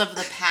troubles of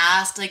the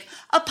past, like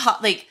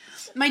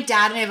my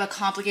dad may have a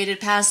complicated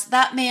past.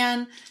 That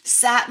man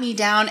sat me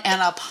down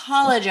and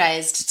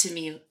apologized to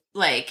me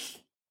like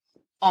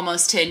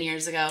almost 10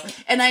 years ago.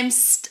 And I'm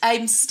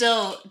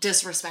still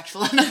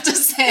disrespectful enough to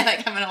say like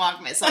I'm going to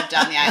walk myself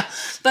down the aisle.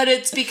 But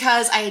it's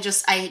because I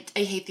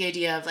hate the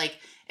idea of like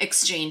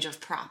exchange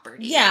of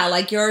property. Yeah,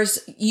 like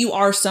you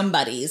are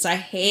somebody's. I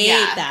hate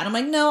that. I'm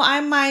like, no,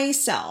 I'm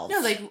myself. No,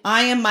 like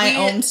I am my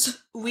own.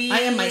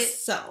 I am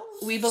myself.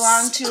 We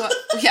belong to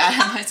I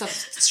am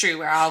myself. It's true.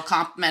 We're all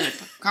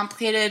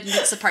complicated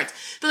mix of parts.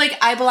 But like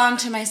I belong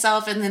to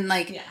myself, and then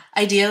like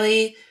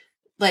ideally,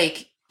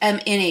 like am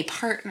in a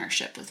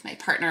partnership with my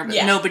partner,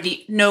 but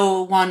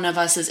no one of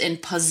us is in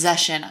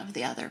possession of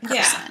the other person.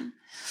 Yeah.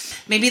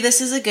 Maybe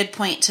this is a good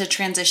point to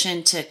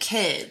transition to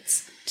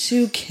kids.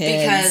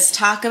 Because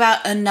talk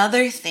about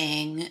another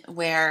thing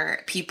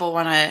where people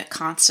want to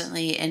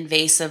constantly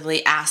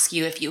invasively ask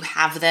you if you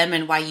have them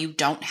and why you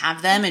don't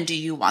have them and do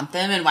you want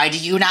them and why do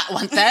you not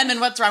want them and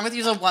what's wrong with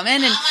you as a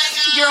woman and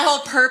your whole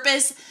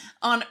purpose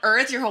on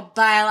earth, your whole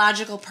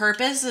biological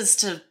purpose is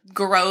to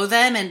grow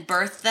them and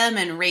birth them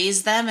and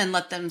raise them and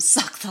let them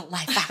suck the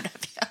life out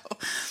of you.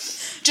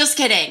 Just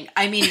kidding.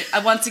 I mean,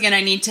 once again,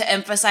 I need to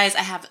emphasize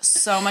I have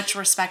so much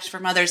respect for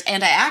mothers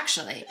and I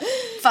actually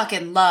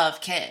fucking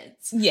love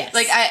kids. Yes.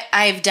 Like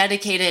I've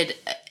dedicated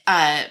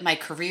my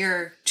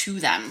career to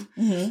them.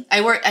 Mm-hmm.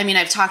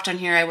 I've talked on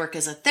here, I work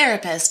as a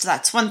therapist.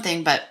 That's one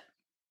thing, but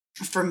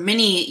for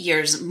many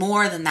years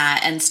more than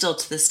that and still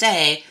to this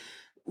day,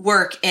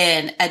 work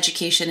in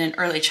education and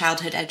early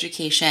childhood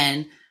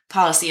education,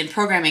 policy and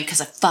programming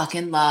because I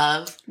fucking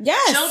love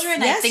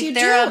children. I think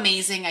they're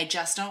amazing. I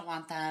just don't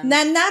want them.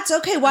 Then that's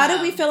okay. Why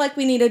do we feel like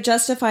we need to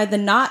justify the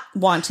not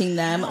wanting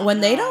them when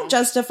they don't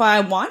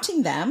justify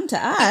wanting them to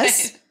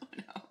us?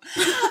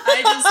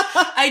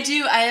 I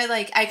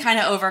kind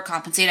of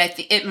overcompensate. I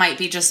think it might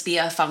just be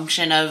a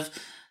function of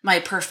my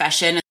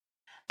profession.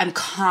 I'm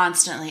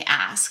constantly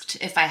asked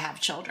if I have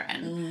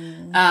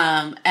children.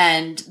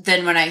 And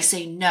then when I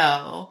say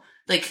no,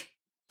 like,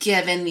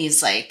 given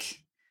these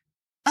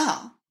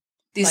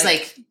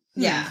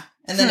yeah.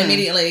 And then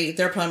immediately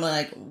they're probably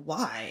like,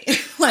 why?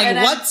 Like,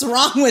 what's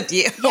wrong with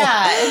you?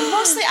 Yeah. And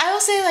mostly, I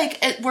will say,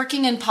 like,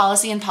 working in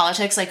policy and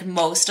politics, like,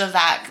 most of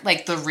that,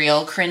 like, the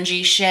real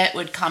cringy shit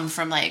would come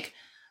from, like,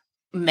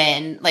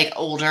 men, like,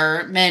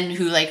 older men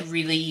who, like,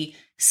 really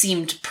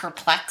seemed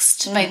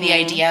perplexed by the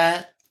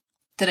idea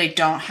that I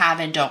don't have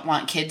and don't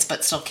want kids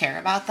but still care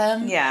about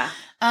them. Yeah.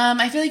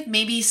 I feel like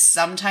maybe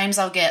sometimes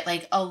I'll get,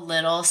 like, a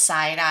little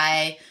side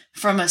eye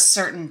from a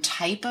certain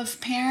type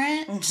of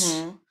parent.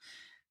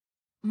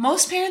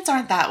 Most parents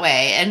aren't that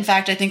way. In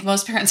fact, I think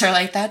most parents are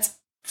like, that's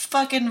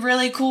fucking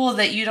really cool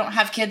that you don't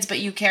have kids, but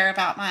you care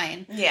about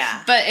mine.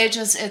 Yeah. But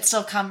it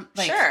still come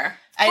like, sure.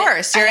 Of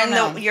course.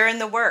 You're in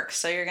the work,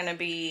 so you're going to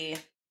be,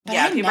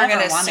 people are going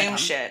to assume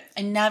shit.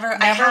 I never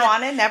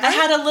wanted. I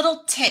had a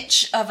little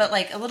titch of it,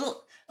 like a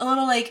little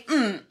like,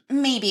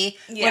 maybe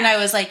when I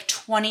was like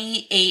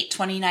 28,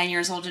 29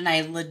 years old, and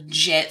I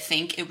legit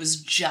think it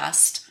was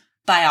just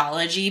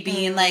biology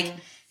being like,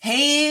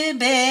 hey,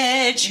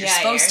 bitch, you're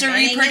supposed to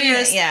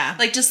reproduce. Yeah.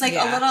 Like, just like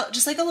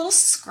a little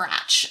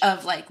scratch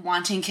of like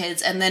wanting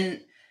kids. And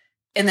then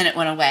it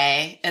went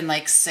away in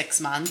like 6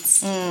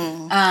 months.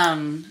 And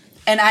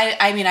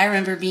I mean, I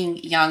remember being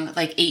young,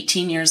 like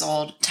 18 years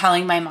old,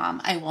 telling my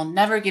mom, I will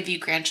never give you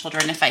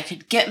grandchildren. If I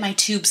could get my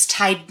tubes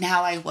tied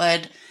now, I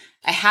would.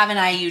 I have an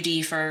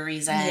IUD for a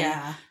reason.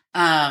 Yeah.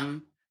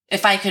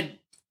 If I could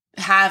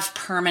have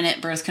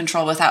permanent birth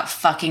control without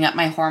fucking up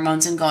my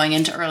hormones and going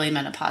into early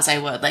menopause, I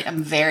would. Like,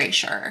 I'm very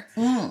sure.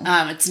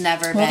 It's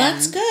never been. Well,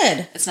 that's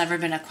good. It's never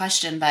been a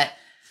question, but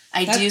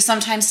I do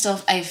sometimes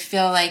still, I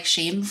feel like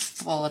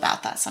shameful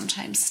about that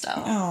sometimes still.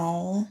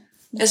 Oh.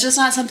 It's just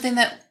not something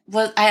that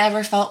I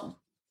ever felt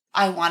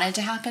I wanted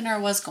to happen or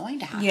was going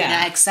to happen.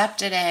 Yeah. I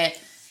accepted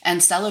it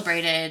and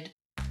celebrated.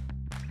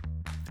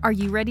 Are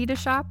you ready to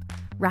shop?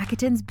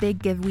 Rakuten's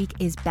Big Give Week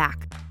is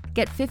back.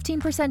 Get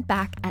 15%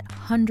 back at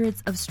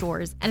hundreds of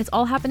stores, and it's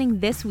all happening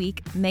this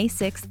week, May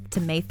 6th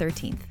to May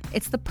 13th.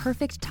 It's the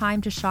perfect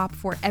time to shop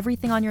for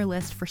everything on your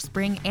list for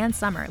spring and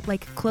summer,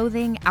 like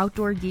clothing,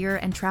 outdoor gear,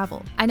 and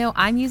travel. I know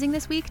I'm using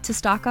this week to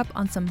stock up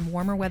on some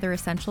warmer weather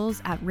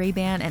essentials at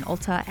Ray-Ban and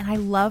Ulta, and I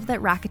love that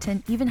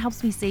Rakuten even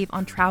helps me save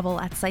on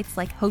travel at sites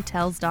like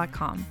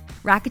Hotels.com.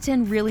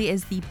 Rakuten really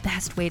is the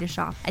best way to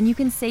shop, and you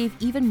can save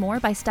even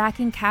more by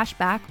stacking cash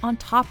back on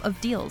top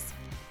of deals.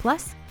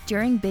 Plus,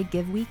 during Big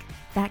Give Week,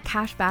 that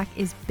cash back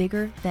is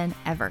bigger than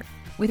ever.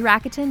 With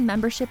Rakuten,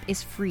 membership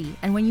is free,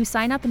 and when you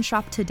sign up and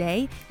shop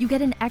today, you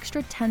get an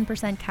extra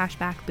 10% cash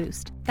back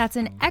boost. That's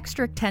an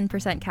extra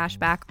 10% cash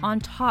back on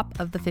top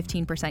of the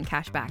 15%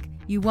 cash back.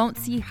 You won't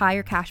see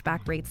higher cash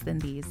back rates than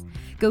these.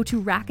 Go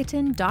to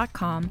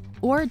Rakuten.com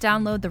or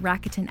download the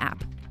Rakuten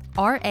app.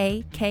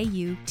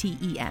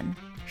 Rakuten.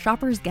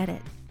 Shoppers get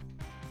it.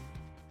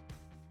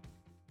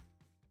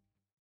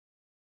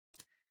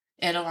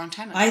 It a long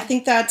time ago. I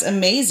think that's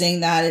amazing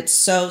that it's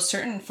so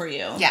certain for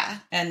you. Yeah.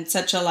 And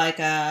such a It's like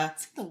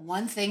the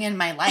one thing in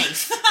my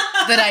life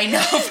that I know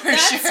for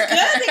that's sure.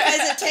 That's good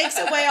because it takes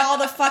away all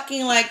the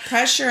fucking like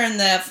pressure and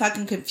the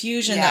fucking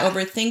confusion, the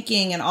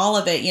overthinking and all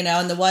of it,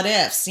 and the what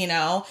ifs,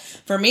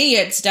 For me,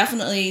 it's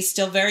definitely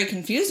still very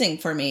confusing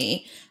for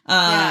me.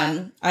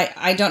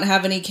 I don't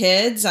have any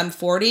kids. I'm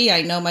 40.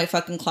 I know my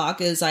fucking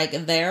clock is like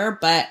there,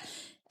 but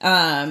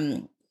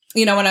when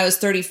I was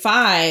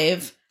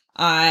 35,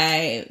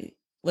 I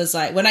was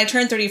like, when I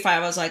turned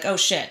 35, I was like, oh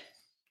shit,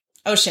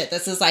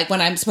 this is like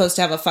when I'm supposed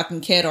to have a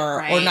fucking kid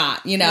or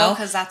not, Well,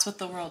 because that's what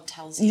the world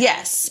tells you.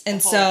 Yes.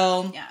 And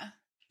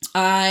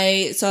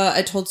I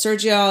told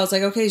Sergio, I was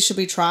like, okay, should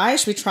we try? I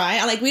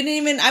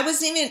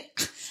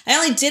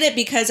only did it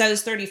because I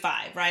was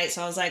 35, right?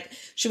 So I was like,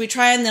 should we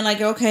try? And then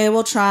like, okay,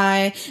 we'll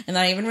try. And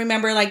then I even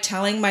remember like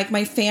telling like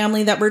my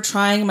family that we're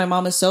trying. My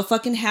mom was so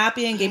fucking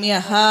happy and gave me a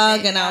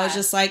hug. And I was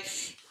just like,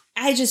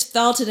 I just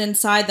felt it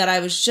inside that I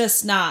was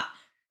just not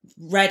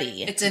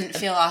ready. It didn't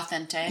feel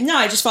authentic. No,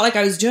 I just felt like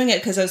I was doing it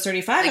because I was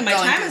 35 and my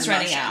time was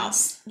running out.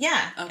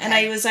 Yeah. Okay. And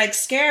I was like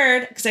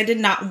scared because I did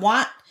not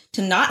want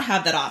to not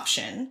have that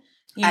option.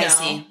 I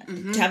see.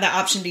 Mm-hmm. To have that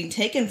option being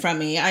taken from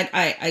me.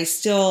 I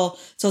still,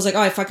 so I was like,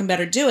 oh, I fucking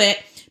better do it.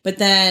 But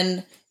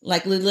then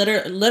like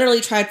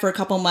literally tried for a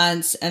couple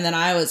months and then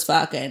I was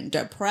fucking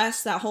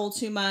depressed that whole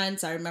 2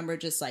 months. I remember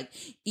just like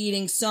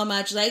eating so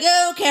much, like,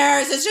 who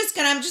cares?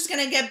 I'm just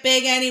gonna get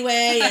big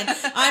anyway. And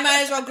I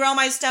might as well grow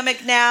my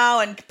stomach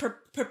now and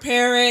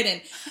prepare it.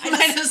 And I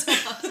might as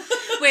well.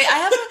 Wait, I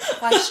have a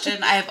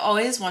question. I have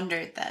always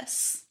wondered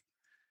this.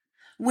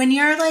 When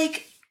you're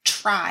like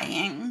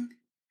trying,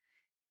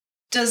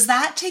 does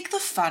that take the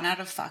fun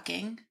out of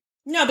fucking?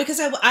 No, because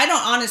I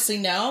don't honestly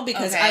know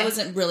because I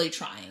wasn't really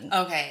trying.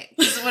 Okay.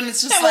 So when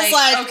it's just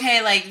like,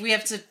 okay, like we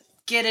have to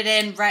get it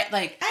in right.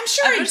 Like, I'm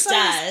sure it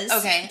does.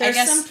 Okay.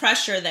 There's some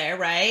pressure there,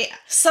 right?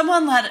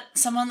 Someone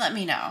let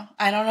me know.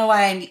 I don't know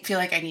why I feel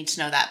like I need to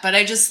know that, but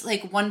I just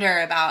like wonder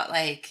about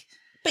like.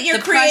 But you're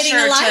creating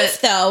a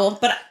life though.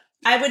 But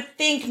I would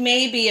think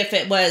maybe if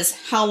it was,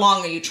 how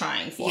long are you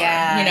trying for?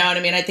 Yeah. You know what I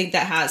mean? I think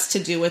that has to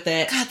do with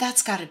it. God,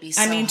 that's got to be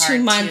so hard. I mean,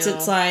 2 months,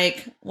 it's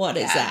like, what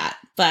is that?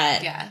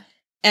 But,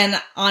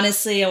 and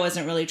honestly, I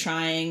wasn't really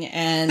trying.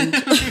 And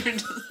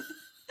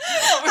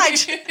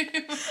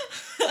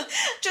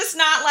just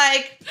not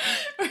like.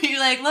 Were you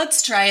like,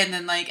 let's try, and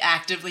then like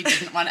actively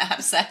didn't want to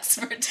have sex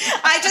for 2 months?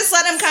 I just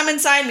let him come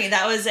inside me.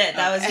 That was it.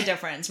 That was the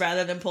difference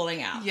rather than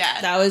pulling out.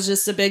 Yeah. That was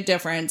just a big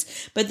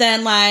difference. But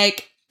then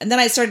like, and then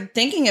I started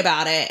thinking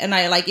about it, and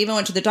I like even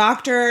went to the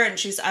doctor, and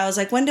I was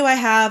like, when do I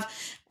have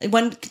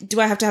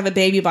to have a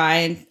baby by?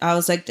 And I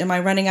was like, am I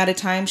running out of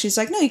time? She's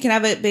like, no, you can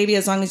have a baby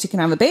as long as you can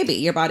have a baby.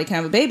 Your body can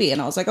have a baby.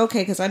 And I was like,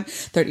 okay, because I'm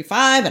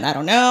 35 and I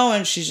don't know.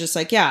 And she's just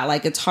like, yeah,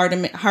 like it's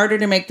harder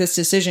to make this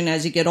decision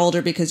as you get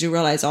older because you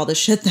realize all the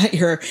shit that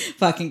you're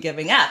fucking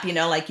giving up. You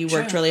know, like you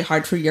worked really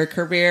hard for your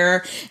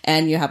career,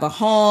 and you have a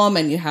home,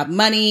 and you have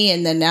money,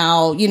 and then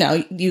now, you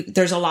know,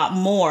 there's a lot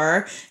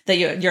more that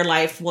your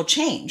life will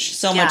change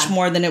so much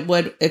more than it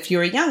would if you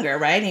were younger,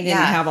 right? And you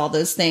didn't have all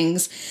those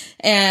things.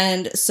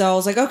 And so I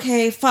was like,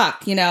 okay,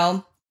 fuck, you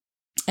know.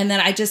 And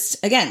then I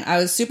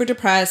was super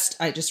depressed.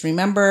 I just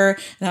remember,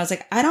 and I was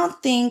like, I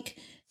don't think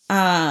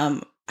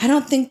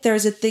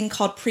there's a thing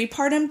called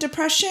prepartum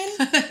depression.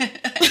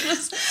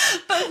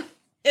 But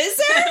is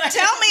there?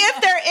 Tell me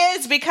if there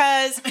is,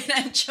 because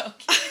I'm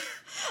joking.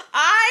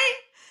 I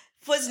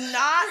was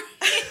not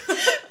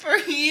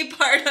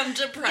prepartum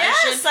depression.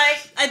 Yes,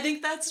 like I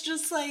think that's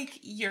just like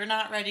you're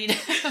not ready to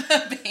have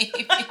a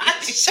baby.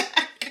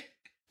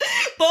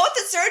 Both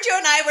Sergio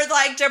and I were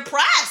like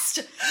depressed,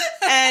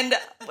 and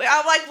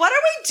I'm like, what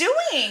are we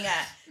doing?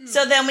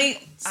 So then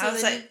I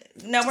was like,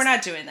 no, we're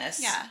not doing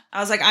this. Yeah. I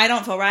was like, I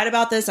don't feel right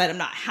about this. I'm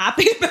not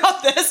happy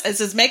about this. This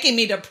is making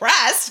me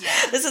depressed. Yeah.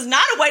 This is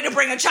not a way to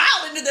bring a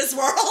child into this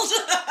world.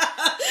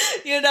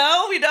 You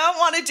know, we don't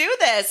want to do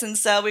this. And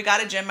so we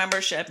got a gym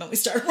membership and we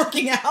started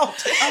working out.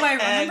 Oh, I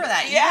remember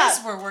that. You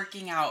guys were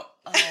working out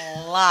a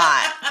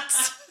lot.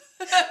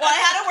 Well, I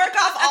had to work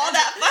off all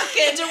that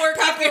fucking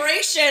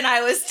preparation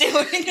I was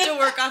doing. To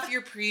work off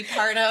your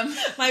prepartum.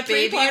 My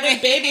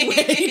prepartum baby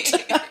weight.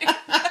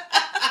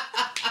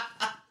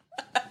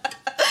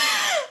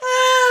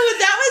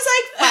 That was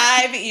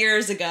like 5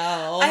 years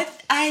ago.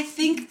 I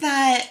think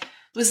that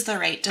was the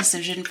right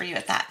decision for you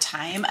at that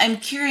time. I'm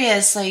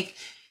curious, like,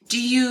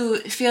 do you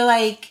feel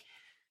like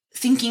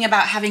thinking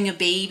about having a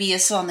baby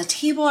is still on the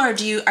table, or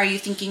are you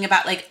thinking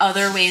about like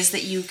other ways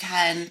that you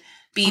can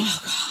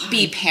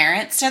be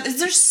parents?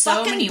 There's so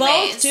fucking many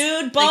both, ways.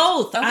 Dude,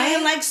 both. Like, okay. I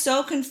am like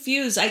so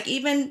confused. Like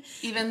even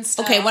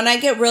still. Okay, when I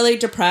get really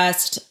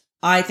depressed,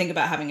 I think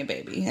about having a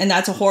baby. And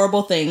that's a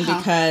horrible thing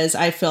because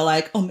I feel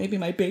like, oh, maybe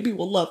my baby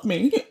will love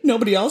me.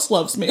 Nobody else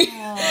loves me.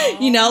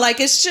 You know,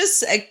 like it's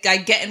just, I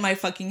get in my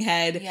fucking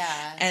head.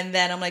 Yeah. And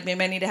then I'm like,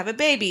 maybe I need to have a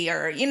baby,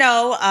 or, you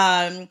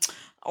know,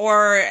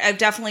 or I've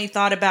definitely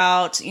thought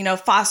about, you know,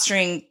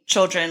 fostering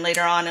children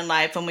later on in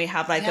life when we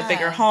have like a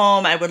bigger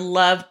home. I would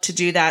love to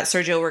do that.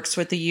 Sergio works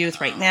with the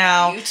youth right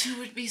now. You two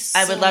would be so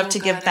I would love to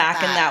give back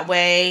in that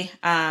way.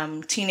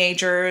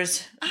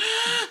 Teenagers.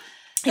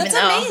 That's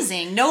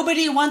amazing.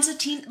 Nobody wants a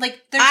teen.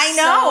 Like, there's I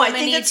know. So I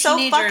many think it's so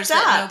teenagers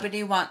fucked that up.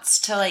 nobody wants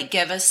to like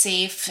give a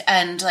safe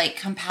and like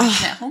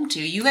compassionate home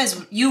to.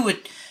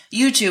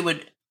 You two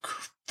would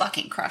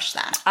fucking crush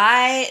that.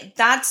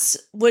 That's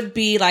would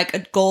be like a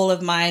goal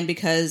of mine,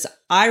 because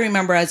I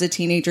remember as a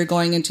teenager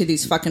going into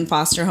these fucking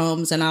foster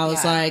homes, and I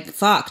was like,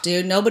 fuck,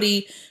 dude,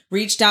 nobody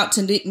reached out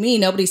to me.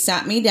 Nobody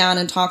sat me down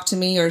and talked to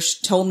me or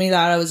told me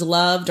that I was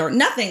loved or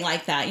nothing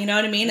like that. You know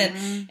what I mean?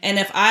 Mm-hmm. And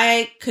if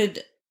I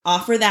could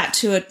offer that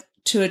to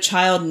a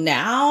child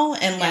now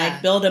and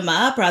like build them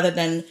up rather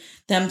than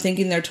them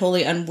thinking they're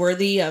totally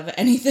unworthy of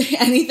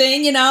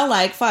anything, you know,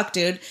 like, fuck,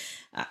 dude.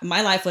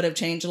 My life would have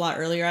changed a lot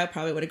earlier. I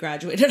probably would have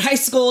graduated high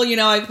school. You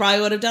know, I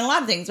probably would have done a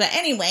lot of things. But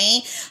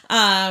anyway,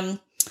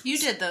 you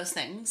did those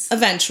things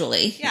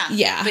eventually.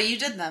 Yeah. But you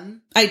did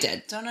them. I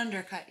did. Don't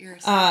undercut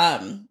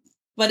yourself.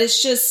 But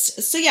it's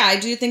just, so yeah, I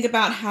do think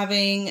about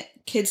having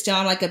kids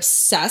down, like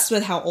obsessed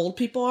with how old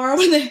people are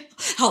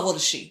how old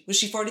is she? Was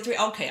she 43?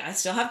 Okay, I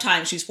still have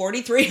time. She's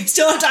 43. I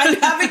still have time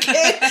to have a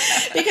kid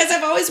because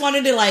I've always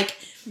wanted to like,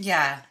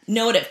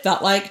 know what it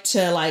felt like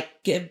to like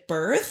give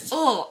birth.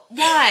 Oh,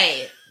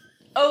 why?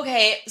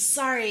 Okay,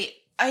 sorry.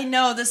 I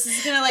know this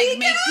is gonna like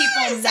make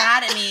people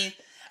mad at me.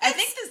 I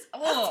think this.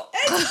 Oh,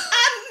 it's a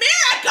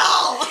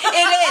miracle.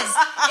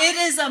 It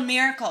is a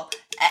miracle.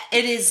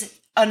 It is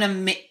an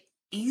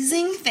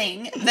amazing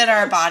thing that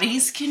our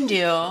bodies can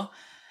do.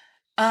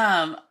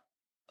 But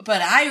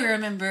I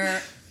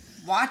remember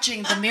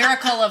watching The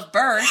Miracle of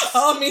Birth.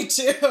 Oh, me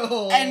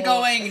too. And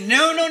going,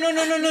 no,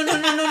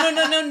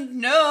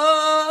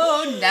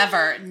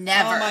 never.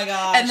 Oh my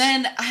gosh. And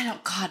then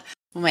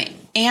my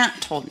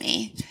aunt told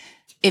me,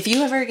 if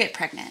you ever get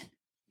pregnant,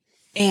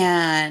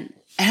 and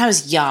I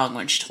was young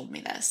when she told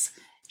me this,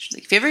 She's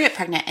like, if you ever get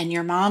pregnant and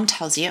your mom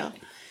tells you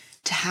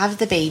to have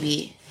the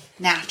baby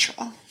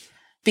natural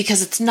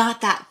because it's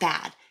not that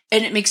bad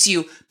and it makes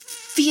you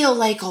feel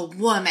like a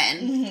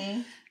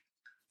woman,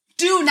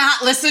 do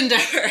not listen to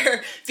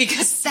her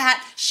because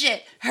that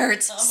shit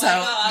hurts so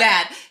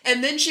bad.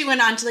 And then she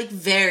went on to like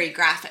very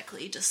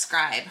graphically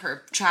describe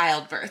her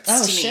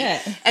childbirths to me.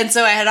 Shit. And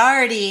so I had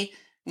already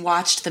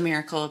watched The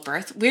Miracle of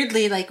Birth.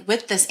 Weirdly, like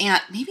with this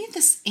aunt, maybe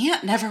this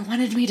aunt never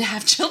wanted me to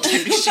have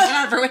children because she went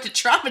out of her way to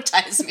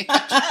traumatize me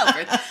about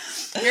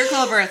childbirth. Miracle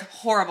of Birth,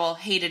 horrible,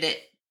 hated it,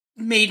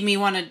 made me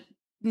want to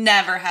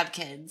never have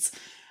kids.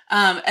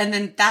 And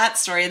then that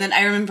story. And then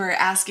I remember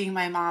asking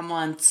my mom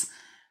once,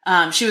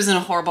 she was in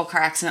a horrible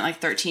car accident like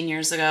 13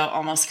 years ago,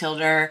 almost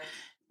killed her,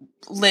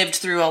 lived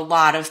through a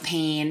lot of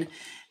pain.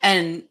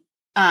 And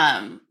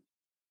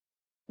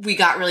we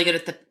got really good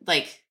at the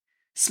like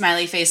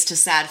smiley face to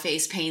sad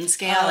face pain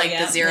scale,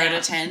 the 0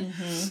 to 10.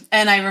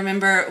 And I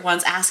remember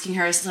once asking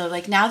her, so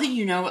like, now that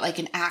you know what like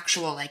an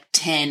actual like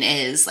 10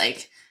 is,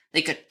 like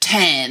a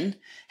 10,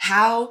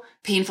 how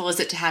painful is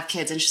it to have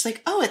kids? And she's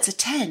like, oh, it's a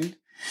 10.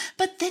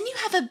 But then you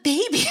have a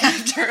baby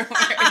afterwards.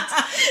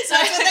 So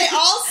that's what they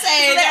all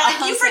say. So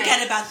like, you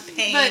forget about the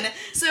pain. But,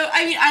 so,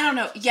 I mean, I don't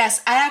know.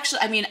 Yes,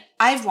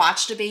 I've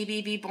watched a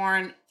baby be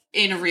born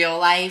in real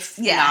life,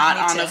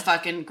 not on a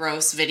fucking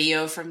gross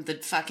video from the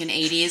fucking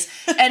 80s.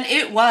 And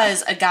it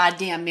was a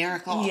goddamn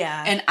miracle.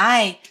 Yeah. And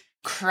I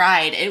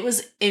cried. It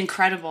was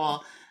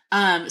incredible.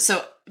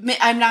 So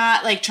I'm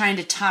not like trying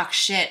to talk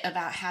shit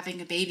about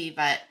having a baby,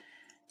 but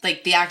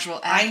like the actual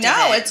act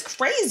of it, it's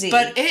crazy.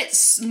 But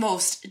it's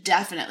most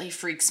definitely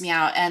freaks me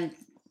out. And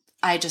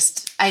I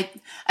just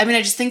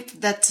think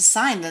that's a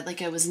sign that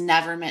like I was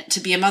never meant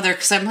to be a mother,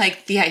 because I'm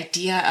like, the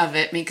idea of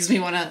it makes me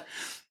want to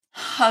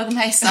hug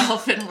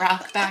myself and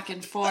rock back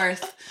and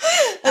forth.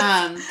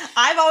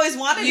 I've always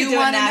wanted to do it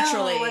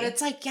naturally. Know what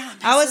it's like. Yeah,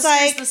 I was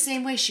like the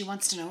same way. She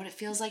wants to know what it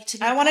feels like to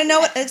be. I want to know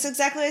what it's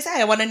exactly what I say.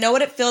 I want to know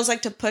what it feels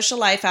like to push a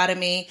life out of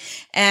me.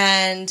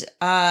 And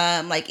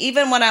like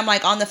even when I'm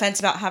like on the fence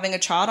about having a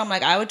child, I'm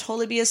like, I would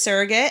totally be a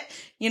surrogate,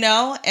 you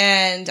know.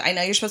 And I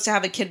know you're supposed to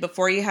have a kid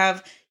before you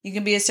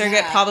can be a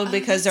surrogate, probably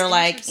because they're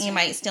like, you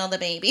might steal the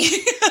baby,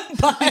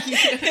 but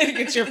if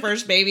it's your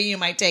first baby, you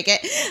might take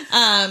it.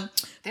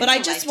 But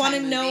I just want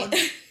to know.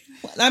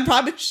 I'm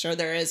probably sure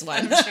there is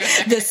one.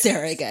 The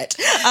surrogate.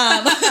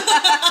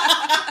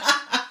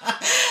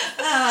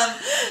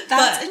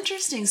 That's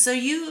interesting. So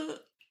you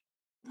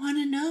want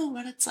to know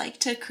what it's like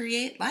to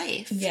create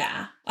life.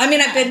 Yeah. I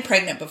mean, I've been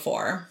pregnant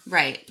before.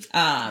 Right.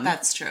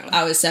 That's true.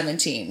 I was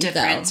 17.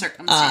 Different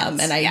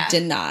circumstance. And I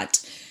did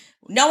not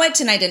know it,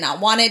 and I did not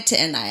want it,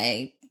 and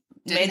I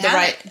made the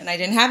right, and I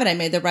didn't have it. I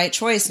made the right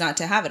choice not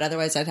to have it.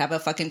 Otherwise, I'd have a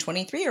fucking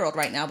 23-year-old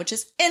right now, which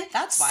is insane.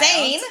 That's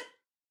wild.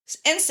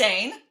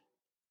 Insane.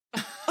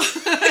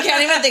 I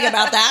can't even think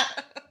about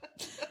that.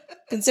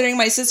 Considering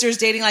my sister's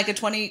dating like a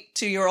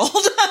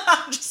 22-year-old,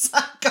 I'm just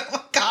like, oh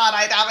my God,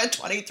 I'd have a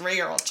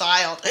 23-year-old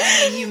child.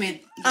 I mean, you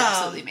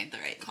absolutely made the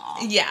right call.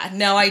 Yeah,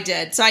 no, I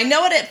did. So I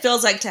know what it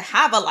feels like to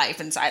have a life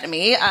inside of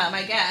me,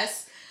 I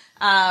guess.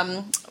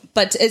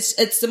 But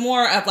it's the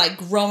more of like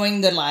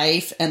growing the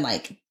life and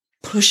like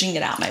pushing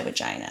it out my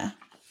vagina.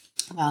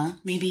 Well,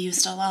 maybe you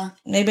still will.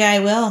 Maybe I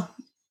will.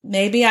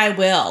 Maybe I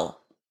will.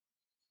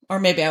 Or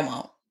maybe I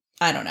won't.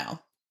 I don't know.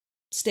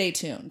 Stay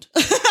tuned.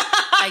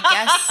 I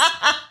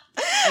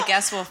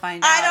guess we'll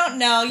find out. I don't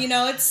know. You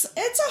know, it's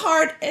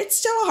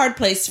still a hard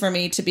place for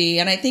me to be.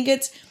 And I think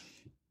it's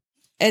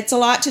a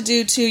lot to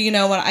do too, you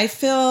know, what I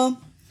feel.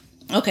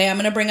 Okay, I'm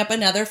going to bring up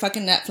another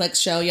fucking Netflix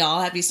show,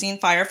 y'all. Have you seen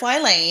Firefly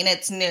Lane?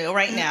 It's new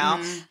right now.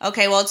 Mm-hmm.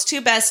 Okay, well, it's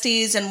two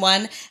besties, and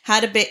one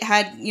had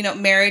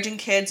marriage and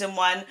kids, and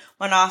one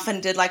went off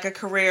and did like a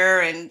career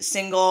and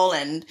single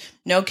and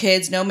no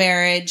kids, no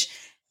marriage.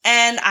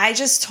 And I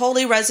just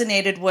totally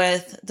resonated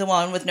with the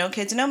one with no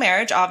kids and no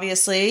marriage,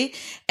 obviously.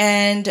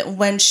 And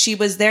when she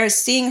was there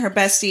seeing her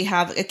bestie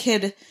have a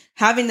kid,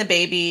 having the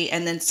baby,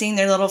 and then seeing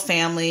their little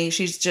family,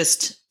 she's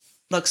just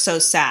looked so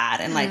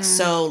sad and like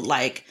so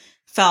like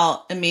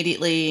felt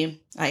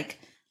immediately like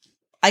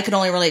I could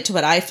only relate to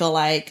what I feel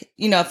like,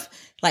 you know, if,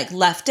 like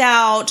left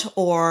out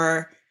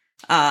or,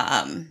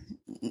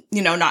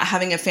 you know, not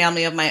having a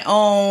family of my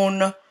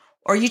own,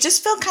 or you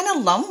just feel kind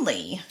of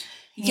lonely,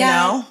 you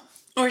know?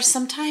 Or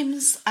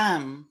sometimes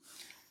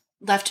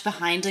left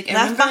behind. Like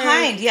left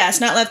behind.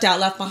 Yes, not left out,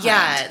 left behind.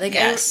 Yeah, like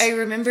yes. I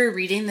remember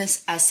reading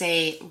this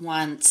essay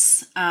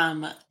once.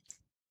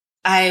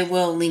 I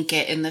will link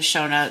it in the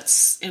show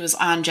notes. It was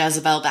on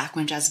Jezebel back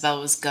when Jezebel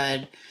was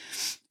good,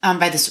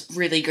 by this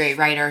really great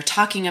writer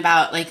talking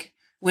about like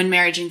when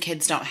marriage and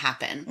kids don't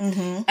happen.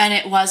 Mm-hmm. And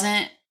it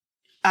wasn't,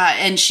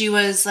 and she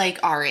was like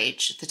our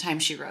age at the time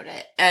she wrote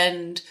it.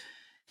 And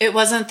it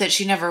wasn't that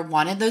she never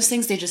wanted those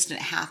things. They just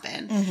didn't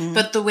happen. Mm-hmm.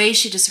 But the way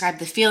she described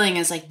the feeling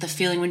is like the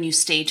feeling when you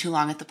stay too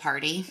long at the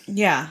party.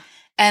 Yeah.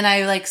 And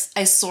I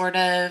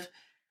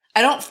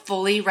don't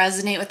fully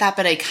resonate with that,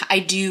 but I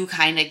do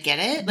kind of get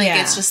it. Like,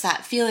 it's just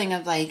that feeling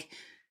of like,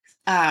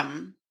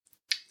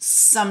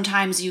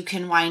 sometimes you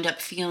can wind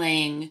up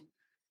feeling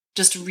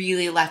just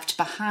really left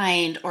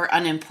behind or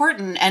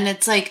unimportant. And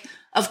it's like,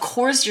 of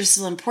course you're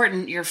still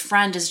important. Your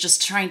friend is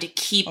just trying to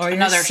keep or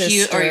another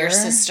or your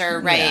sister,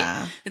 right?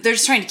 Yeah. They're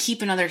just trying to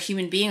keep another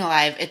human being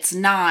alive. It's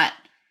not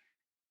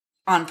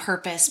on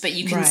purpose, but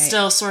you can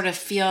still sort of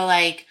feel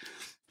like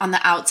on the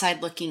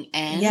outside looking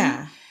in.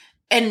 Yeah.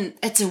 And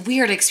it's a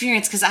weird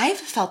experience because I've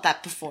felt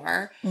that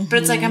before, but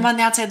it's like I'm on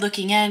the outside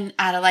looking in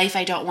at a life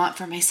I don't want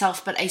for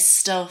myself, but I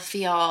still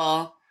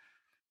feel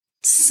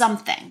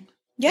something.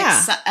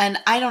 Yeah. Like, and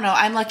I don't know.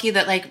 I'm lucky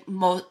that like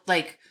my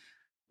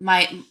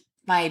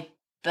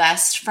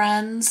best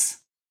friends,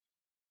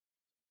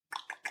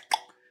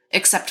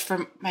 except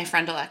for my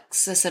friend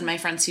Alexis and my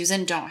friend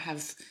Susan, don't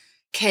have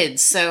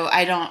kids. So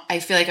I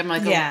feel like I'm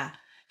like,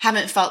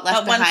 haven't felt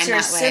left behind once your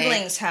that way.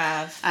 siblings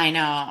have. I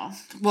know.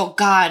 Well,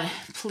 God,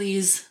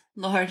 please,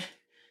 Lord,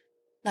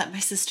 let my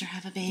sister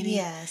have a baby.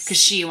 Yes. Because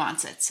she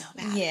wants it so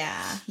bad.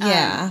 Yeah.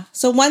 Yeah.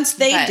 So once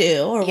they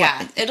do, or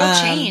it'll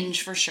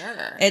change for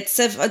sure. It's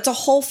a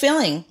whole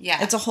feeling.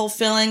 Yeah. It's a whole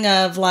feeling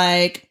of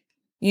like,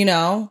 you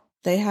know,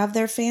 they have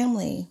their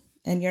family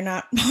and you're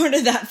not part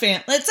of that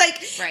family. It's like,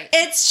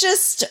 it's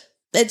just,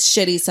 it's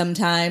shitty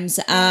sometimes.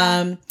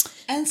 Yeah.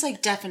 And it's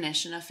like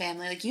definition of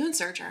family. Like you and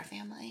Serge are a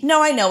family.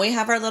 No, I know we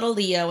have our little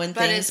Leo and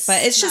things,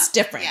 but it's just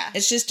different. Yeah.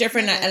 It's just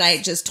different. And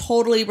I just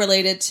totally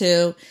related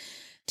to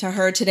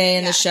her today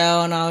in the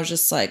show. And I was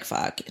just like,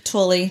 fuck,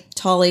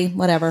 Tully,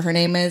 whatever her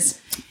name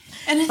is.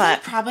 And I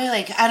think probably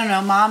like, I don't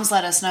know, moms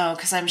let us know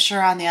because I'm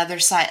sure on the other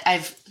side,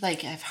 I've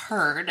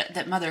heard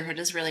that motherhood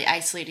is really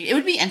isolating. It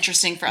would be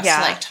interesting for us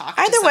to like talk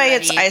to somebody. Way,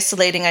 it's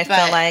isolating, I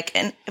feel like.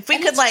 And if we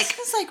could like...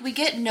 Because like we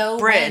get no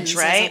bridge, wins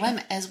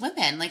right? as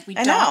women. Like we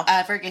don't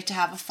ever get to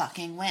have a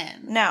fucking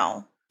win.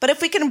 No. But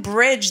if we can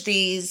bridge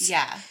these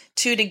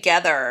two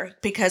together,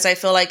 because I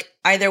feel like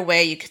either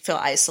way you could feel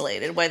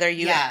isolated. Whether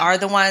you are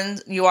the one,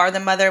 you are the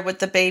mother with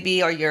the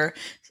baby, or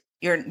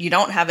you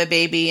don't have a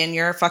baby and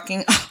you're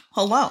fucking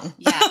alone.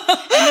 Yeah.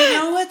 And you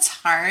know what's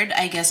hard,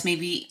 I guess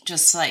maybe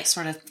just to like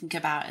sort of think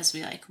about as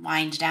we like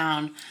wind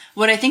down,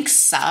 what I think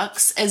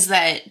sucks is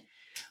that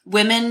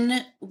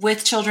women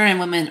with children and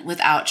women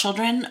without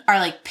children are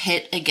like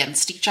pit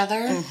against each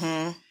other.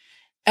 Mm-hmm.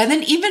 And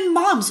then even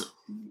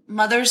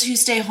mothers who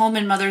stay home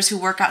and mothers who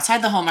work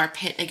outside the home are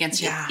pit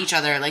against each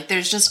other. Like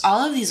there's just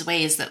all of these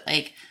ways that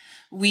like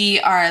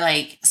we are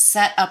like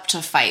set up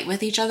to fight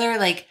with each other.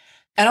 Like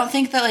I don't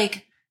think that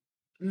like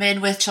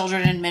men with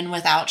children and men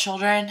without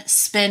children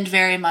spend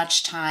very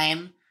much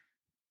time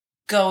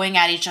going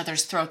at each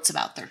other's throats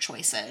about their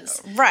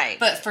choices. Right.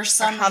 But for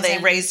some reason, they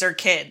raise their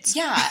kids.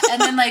 Yeah.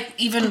 And then like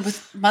even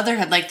with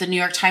motherhood, like the New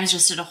York Times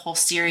just did a whole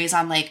series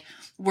on like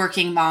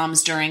working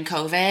moms during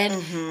COVID.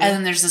 Mm-hmm. And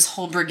then there's this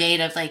whole brigade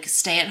of like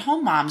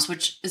stay-at-home moms,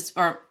 which is,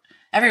 or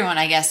everyone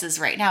I guess is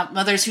right now,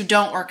 mothers who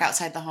don't work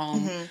outside the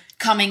home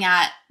coming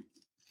at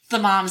the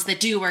moms that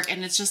do work,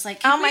 and it's just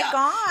like, oh my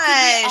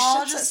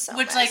gosh, just,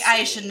 which like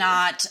I should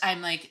not.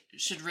 I'm like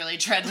should really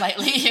tread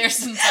lightly here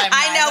since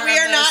I know we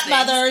are not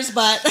mothers,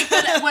 but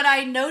what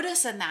I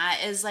notice in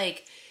that is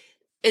like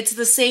it's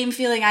the same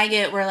feeling I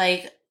get where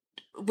like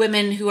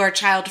women who are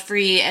child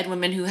free and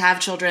women who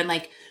have children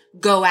like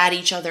go at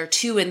each other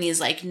too in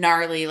these like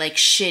gnarly like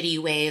shitty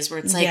ways where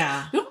it's like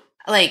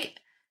like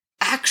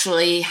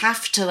actually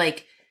have to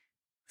like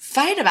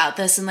fight about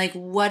this and like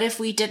what if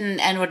we didn't,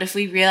 and what if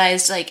we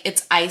realized like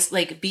it's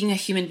like being a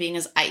human being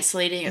is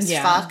isolating as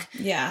fuck,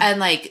 and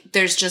like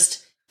there's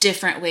just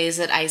different ways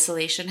that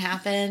isolation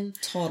happen.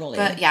 Totally.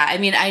 But yeah, I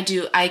mean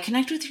I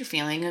connect with your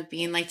feeling of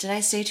being like, did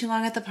I stay too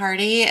long at the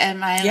party?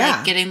 Am I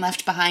like getting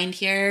left behind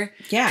here?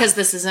 Yeah, because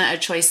this isn't a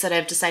choice that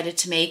I've decided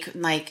to make.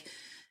 And, like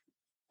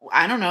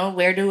I don't know,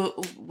 where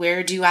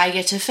do I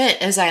get to fit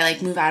as I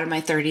like move out of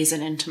my 30s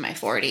and into my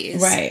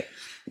 40s? Right.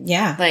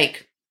 Yeah.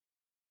 Like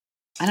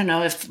I don't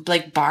know if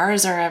like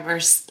bars are ever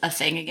a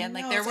thing again.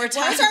 Like there were times.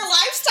 Where's our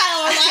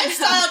lifestyle? Our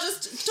lifestyle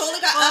just totally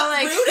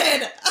got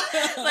uprooted.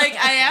 Like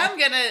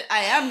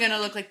I am gonna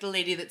look like the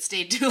lady that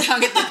stayed too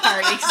long at the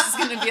party. It's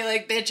gonna be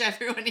like, bitch,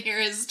 everyone here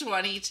is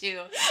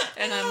 22,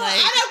 and I'm like,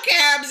 I don't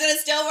care. I'm gonna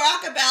still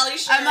rock a belly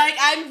shirt. I'm like,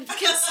 I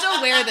can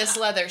still wear this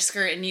leather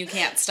skirt, and you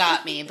can't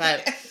stop me.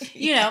 But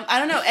you know, I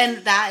don't know, and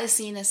that is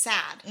seen as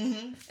sad.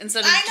 Mm-hmm.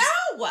 Instead of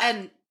I know,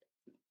 and.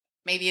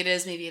 Maybe it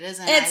is, maybe it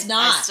isn't. It's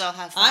not. I still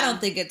have fun. I don't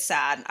think it's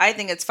sad. I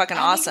think it's fucking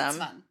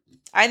awesome.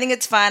 I think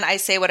it's fun. I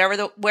say whatever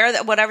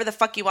the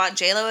fuck you want.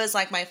 J-Lo is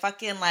like my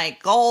fucking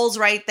like goals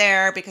right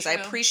there because I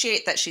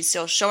appreciate that she's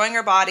still showing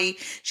her body.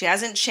 She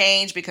hasn't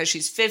changed because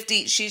she's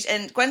 50.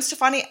 And Gwen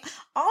Stefani,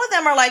 all of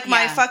them are like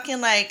my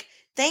fucking like,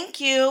 thank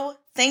you.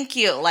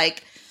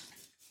 Like,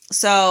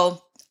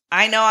 so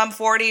I know I'm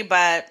 40,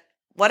 but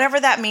whatever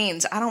that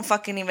means, I don't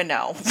fucking even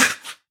know.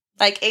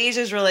 Like age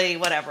is really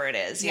whatever it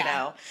is, you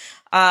know?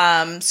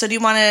 So do you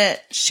want to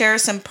share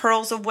some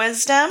pearls of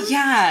wisdom?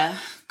 Yeah.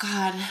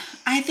 God,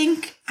 I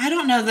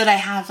don't know that I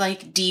have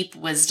like deep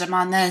wisdom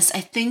on this. I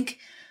think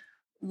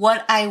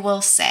what I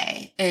will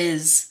say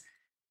is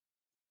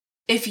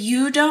if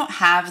you don't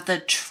have the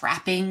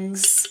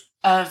trappings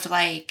of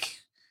like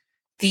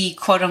the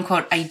quote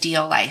unquote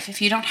ideal life, if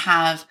you don't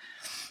have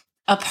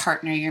a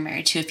partner you're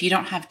married to, if you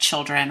don't have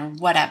children or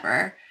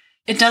whatever,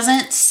 it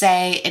doesn't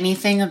say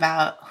anything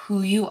about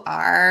who you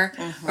are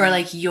or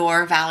like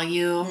your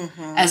value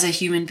as a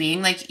human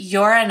being. Like,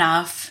 you're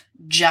enough,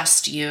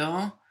 just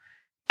you.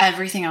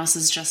 Everything else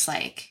is just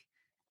like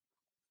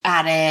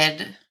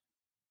added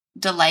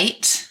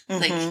delight,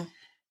 like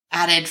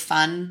added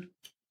fun.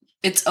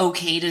 It's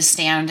okay to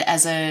stand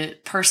as a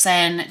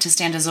person, to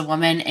stand as a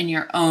woman in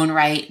your own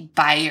right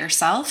by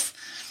yourself.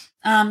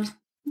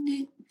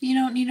 You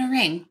don't need a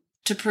ring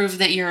to prove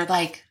that you're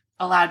like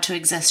allowed to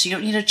exist. You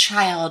don't need a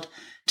child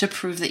to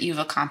prove that you've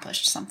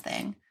accomplished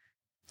something.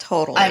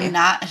 Totally. I'm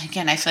not,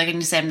 again, I feel like I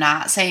need to say, I'm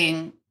not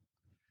saying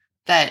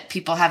that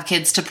people have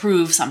kids to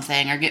prove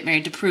something or get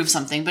married to prove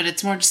something, but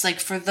it's more just like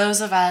for those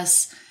of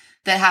us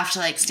that have to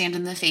like stand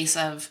in the face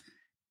of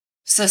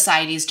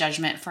society's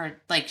judgment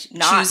for like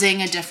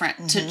choosing a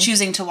different,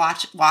 choosing to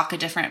walk a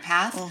different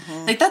path.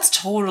 Like, that's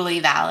totally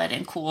valid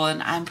and cool.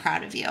 And I'm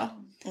proud of you.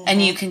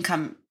 And you can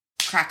come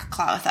crack a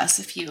claw with us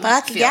if you feel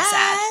sad.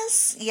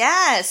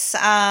 Yes.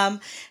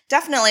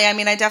 Definitely. I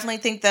mean, I definitely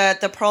think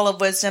that the pearl of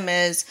wisdom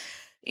is,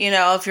 you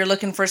know, if you're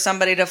looking for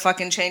somebody to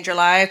fucking change your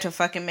life, to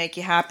fucking make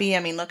you happy,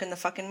 I mean, look in the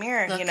fucking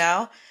mirror, you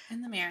know?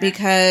 In the mirror.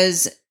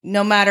 Because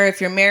no matter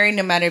if you're married,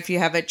 no matter if you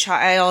have a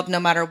child, no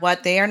matter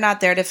what, they are not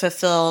there to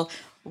fulfill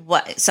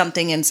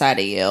something inside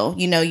of you.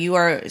 You know, you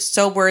are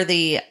so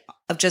worthy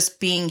of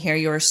just being here.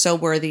 You are so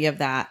worthy of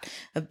that,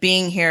 of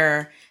being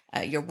here.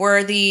 You're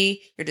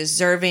worthy. You're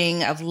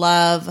deserving of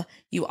love.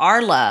 You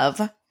are love.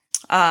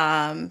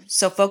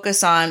 So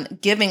focus on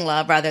giving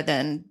love rather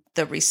than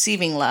the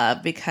receiving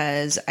love,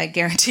 because I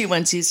guarantee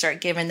once you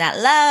start giving that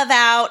love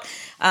out,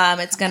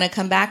 it's going to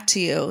come back to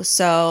you.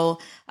 So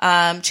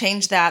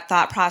change that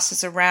thought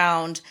process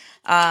around.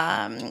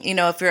 You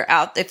know,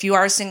 if you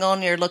are single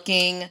and you're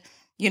looking,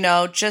 you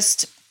know,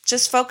 just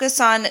focus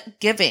on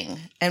giving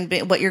and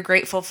what you're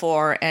grateful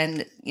for.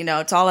 And, you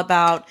know, it's all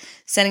about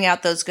sending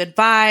out those good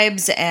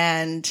vibes.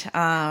 And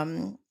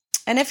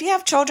if you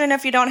have children,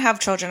 if you don't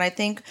have children, I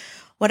think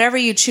whatever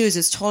you choose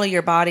is totally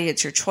your body.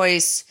 It's your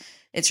choice.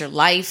 It's your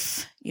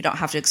life. You don't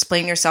have to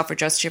explain yourself or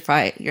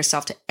justify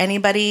yourself to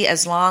anybody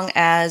as long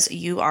as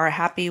you are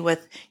happy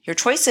with your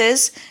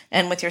choices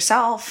and with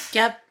yourself.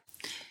 Yep.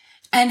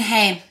 And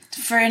hey,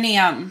 for any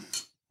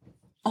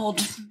old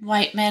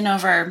white men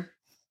over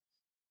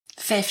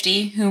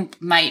 50 who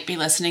might be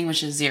listening,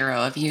 which is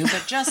 0 of you,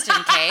 but just in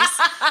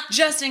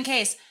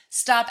case,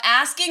 stop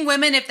asking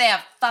women if they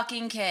have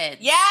fucking kids.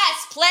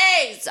 Yes,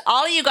 please.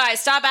 All of you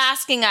guys, stop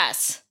asking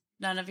us.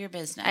 None of your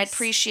business. I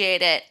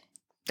appreciate it.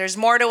 There's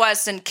more to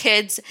us than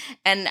kids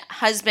and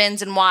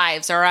husbands and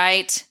wives, all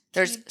right?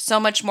 There's so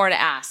much more to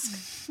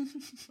ask.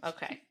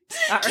 Okay.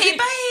 Okay,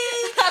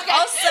 bye. Okay.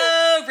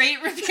 Also, rate,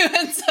 review,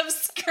 and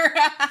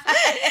subscribe.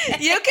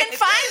 You can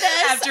find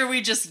us. After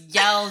we just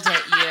yelled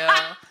at you.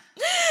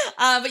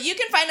 But you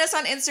can find us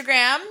on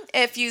Instagram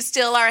if you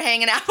still are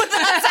hanging out with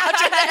us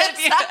after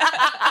this.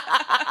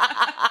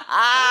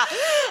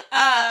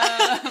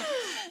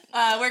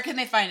 Where can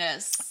they find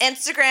us?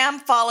 Instagram,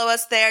 follow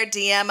us there,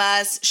 DM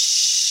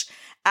us,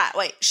 at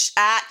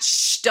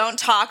Don't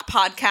Talk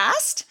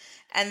Podcast.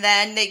 And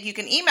then you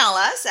can email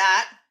us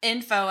at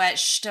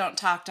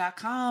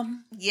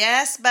info@shdon'ttalk.com.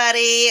 Yes,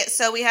 buddy.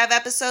 So we have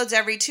episodes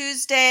every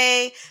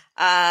Tuesday.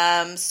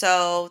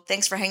 So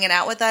thanks for hanging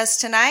out with us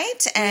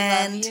tonight.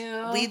 And we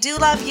love you. We do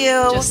love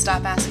you. Just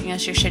stop asking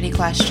us your shitty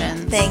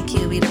questions. Thank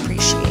you. We'd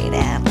appreciate it.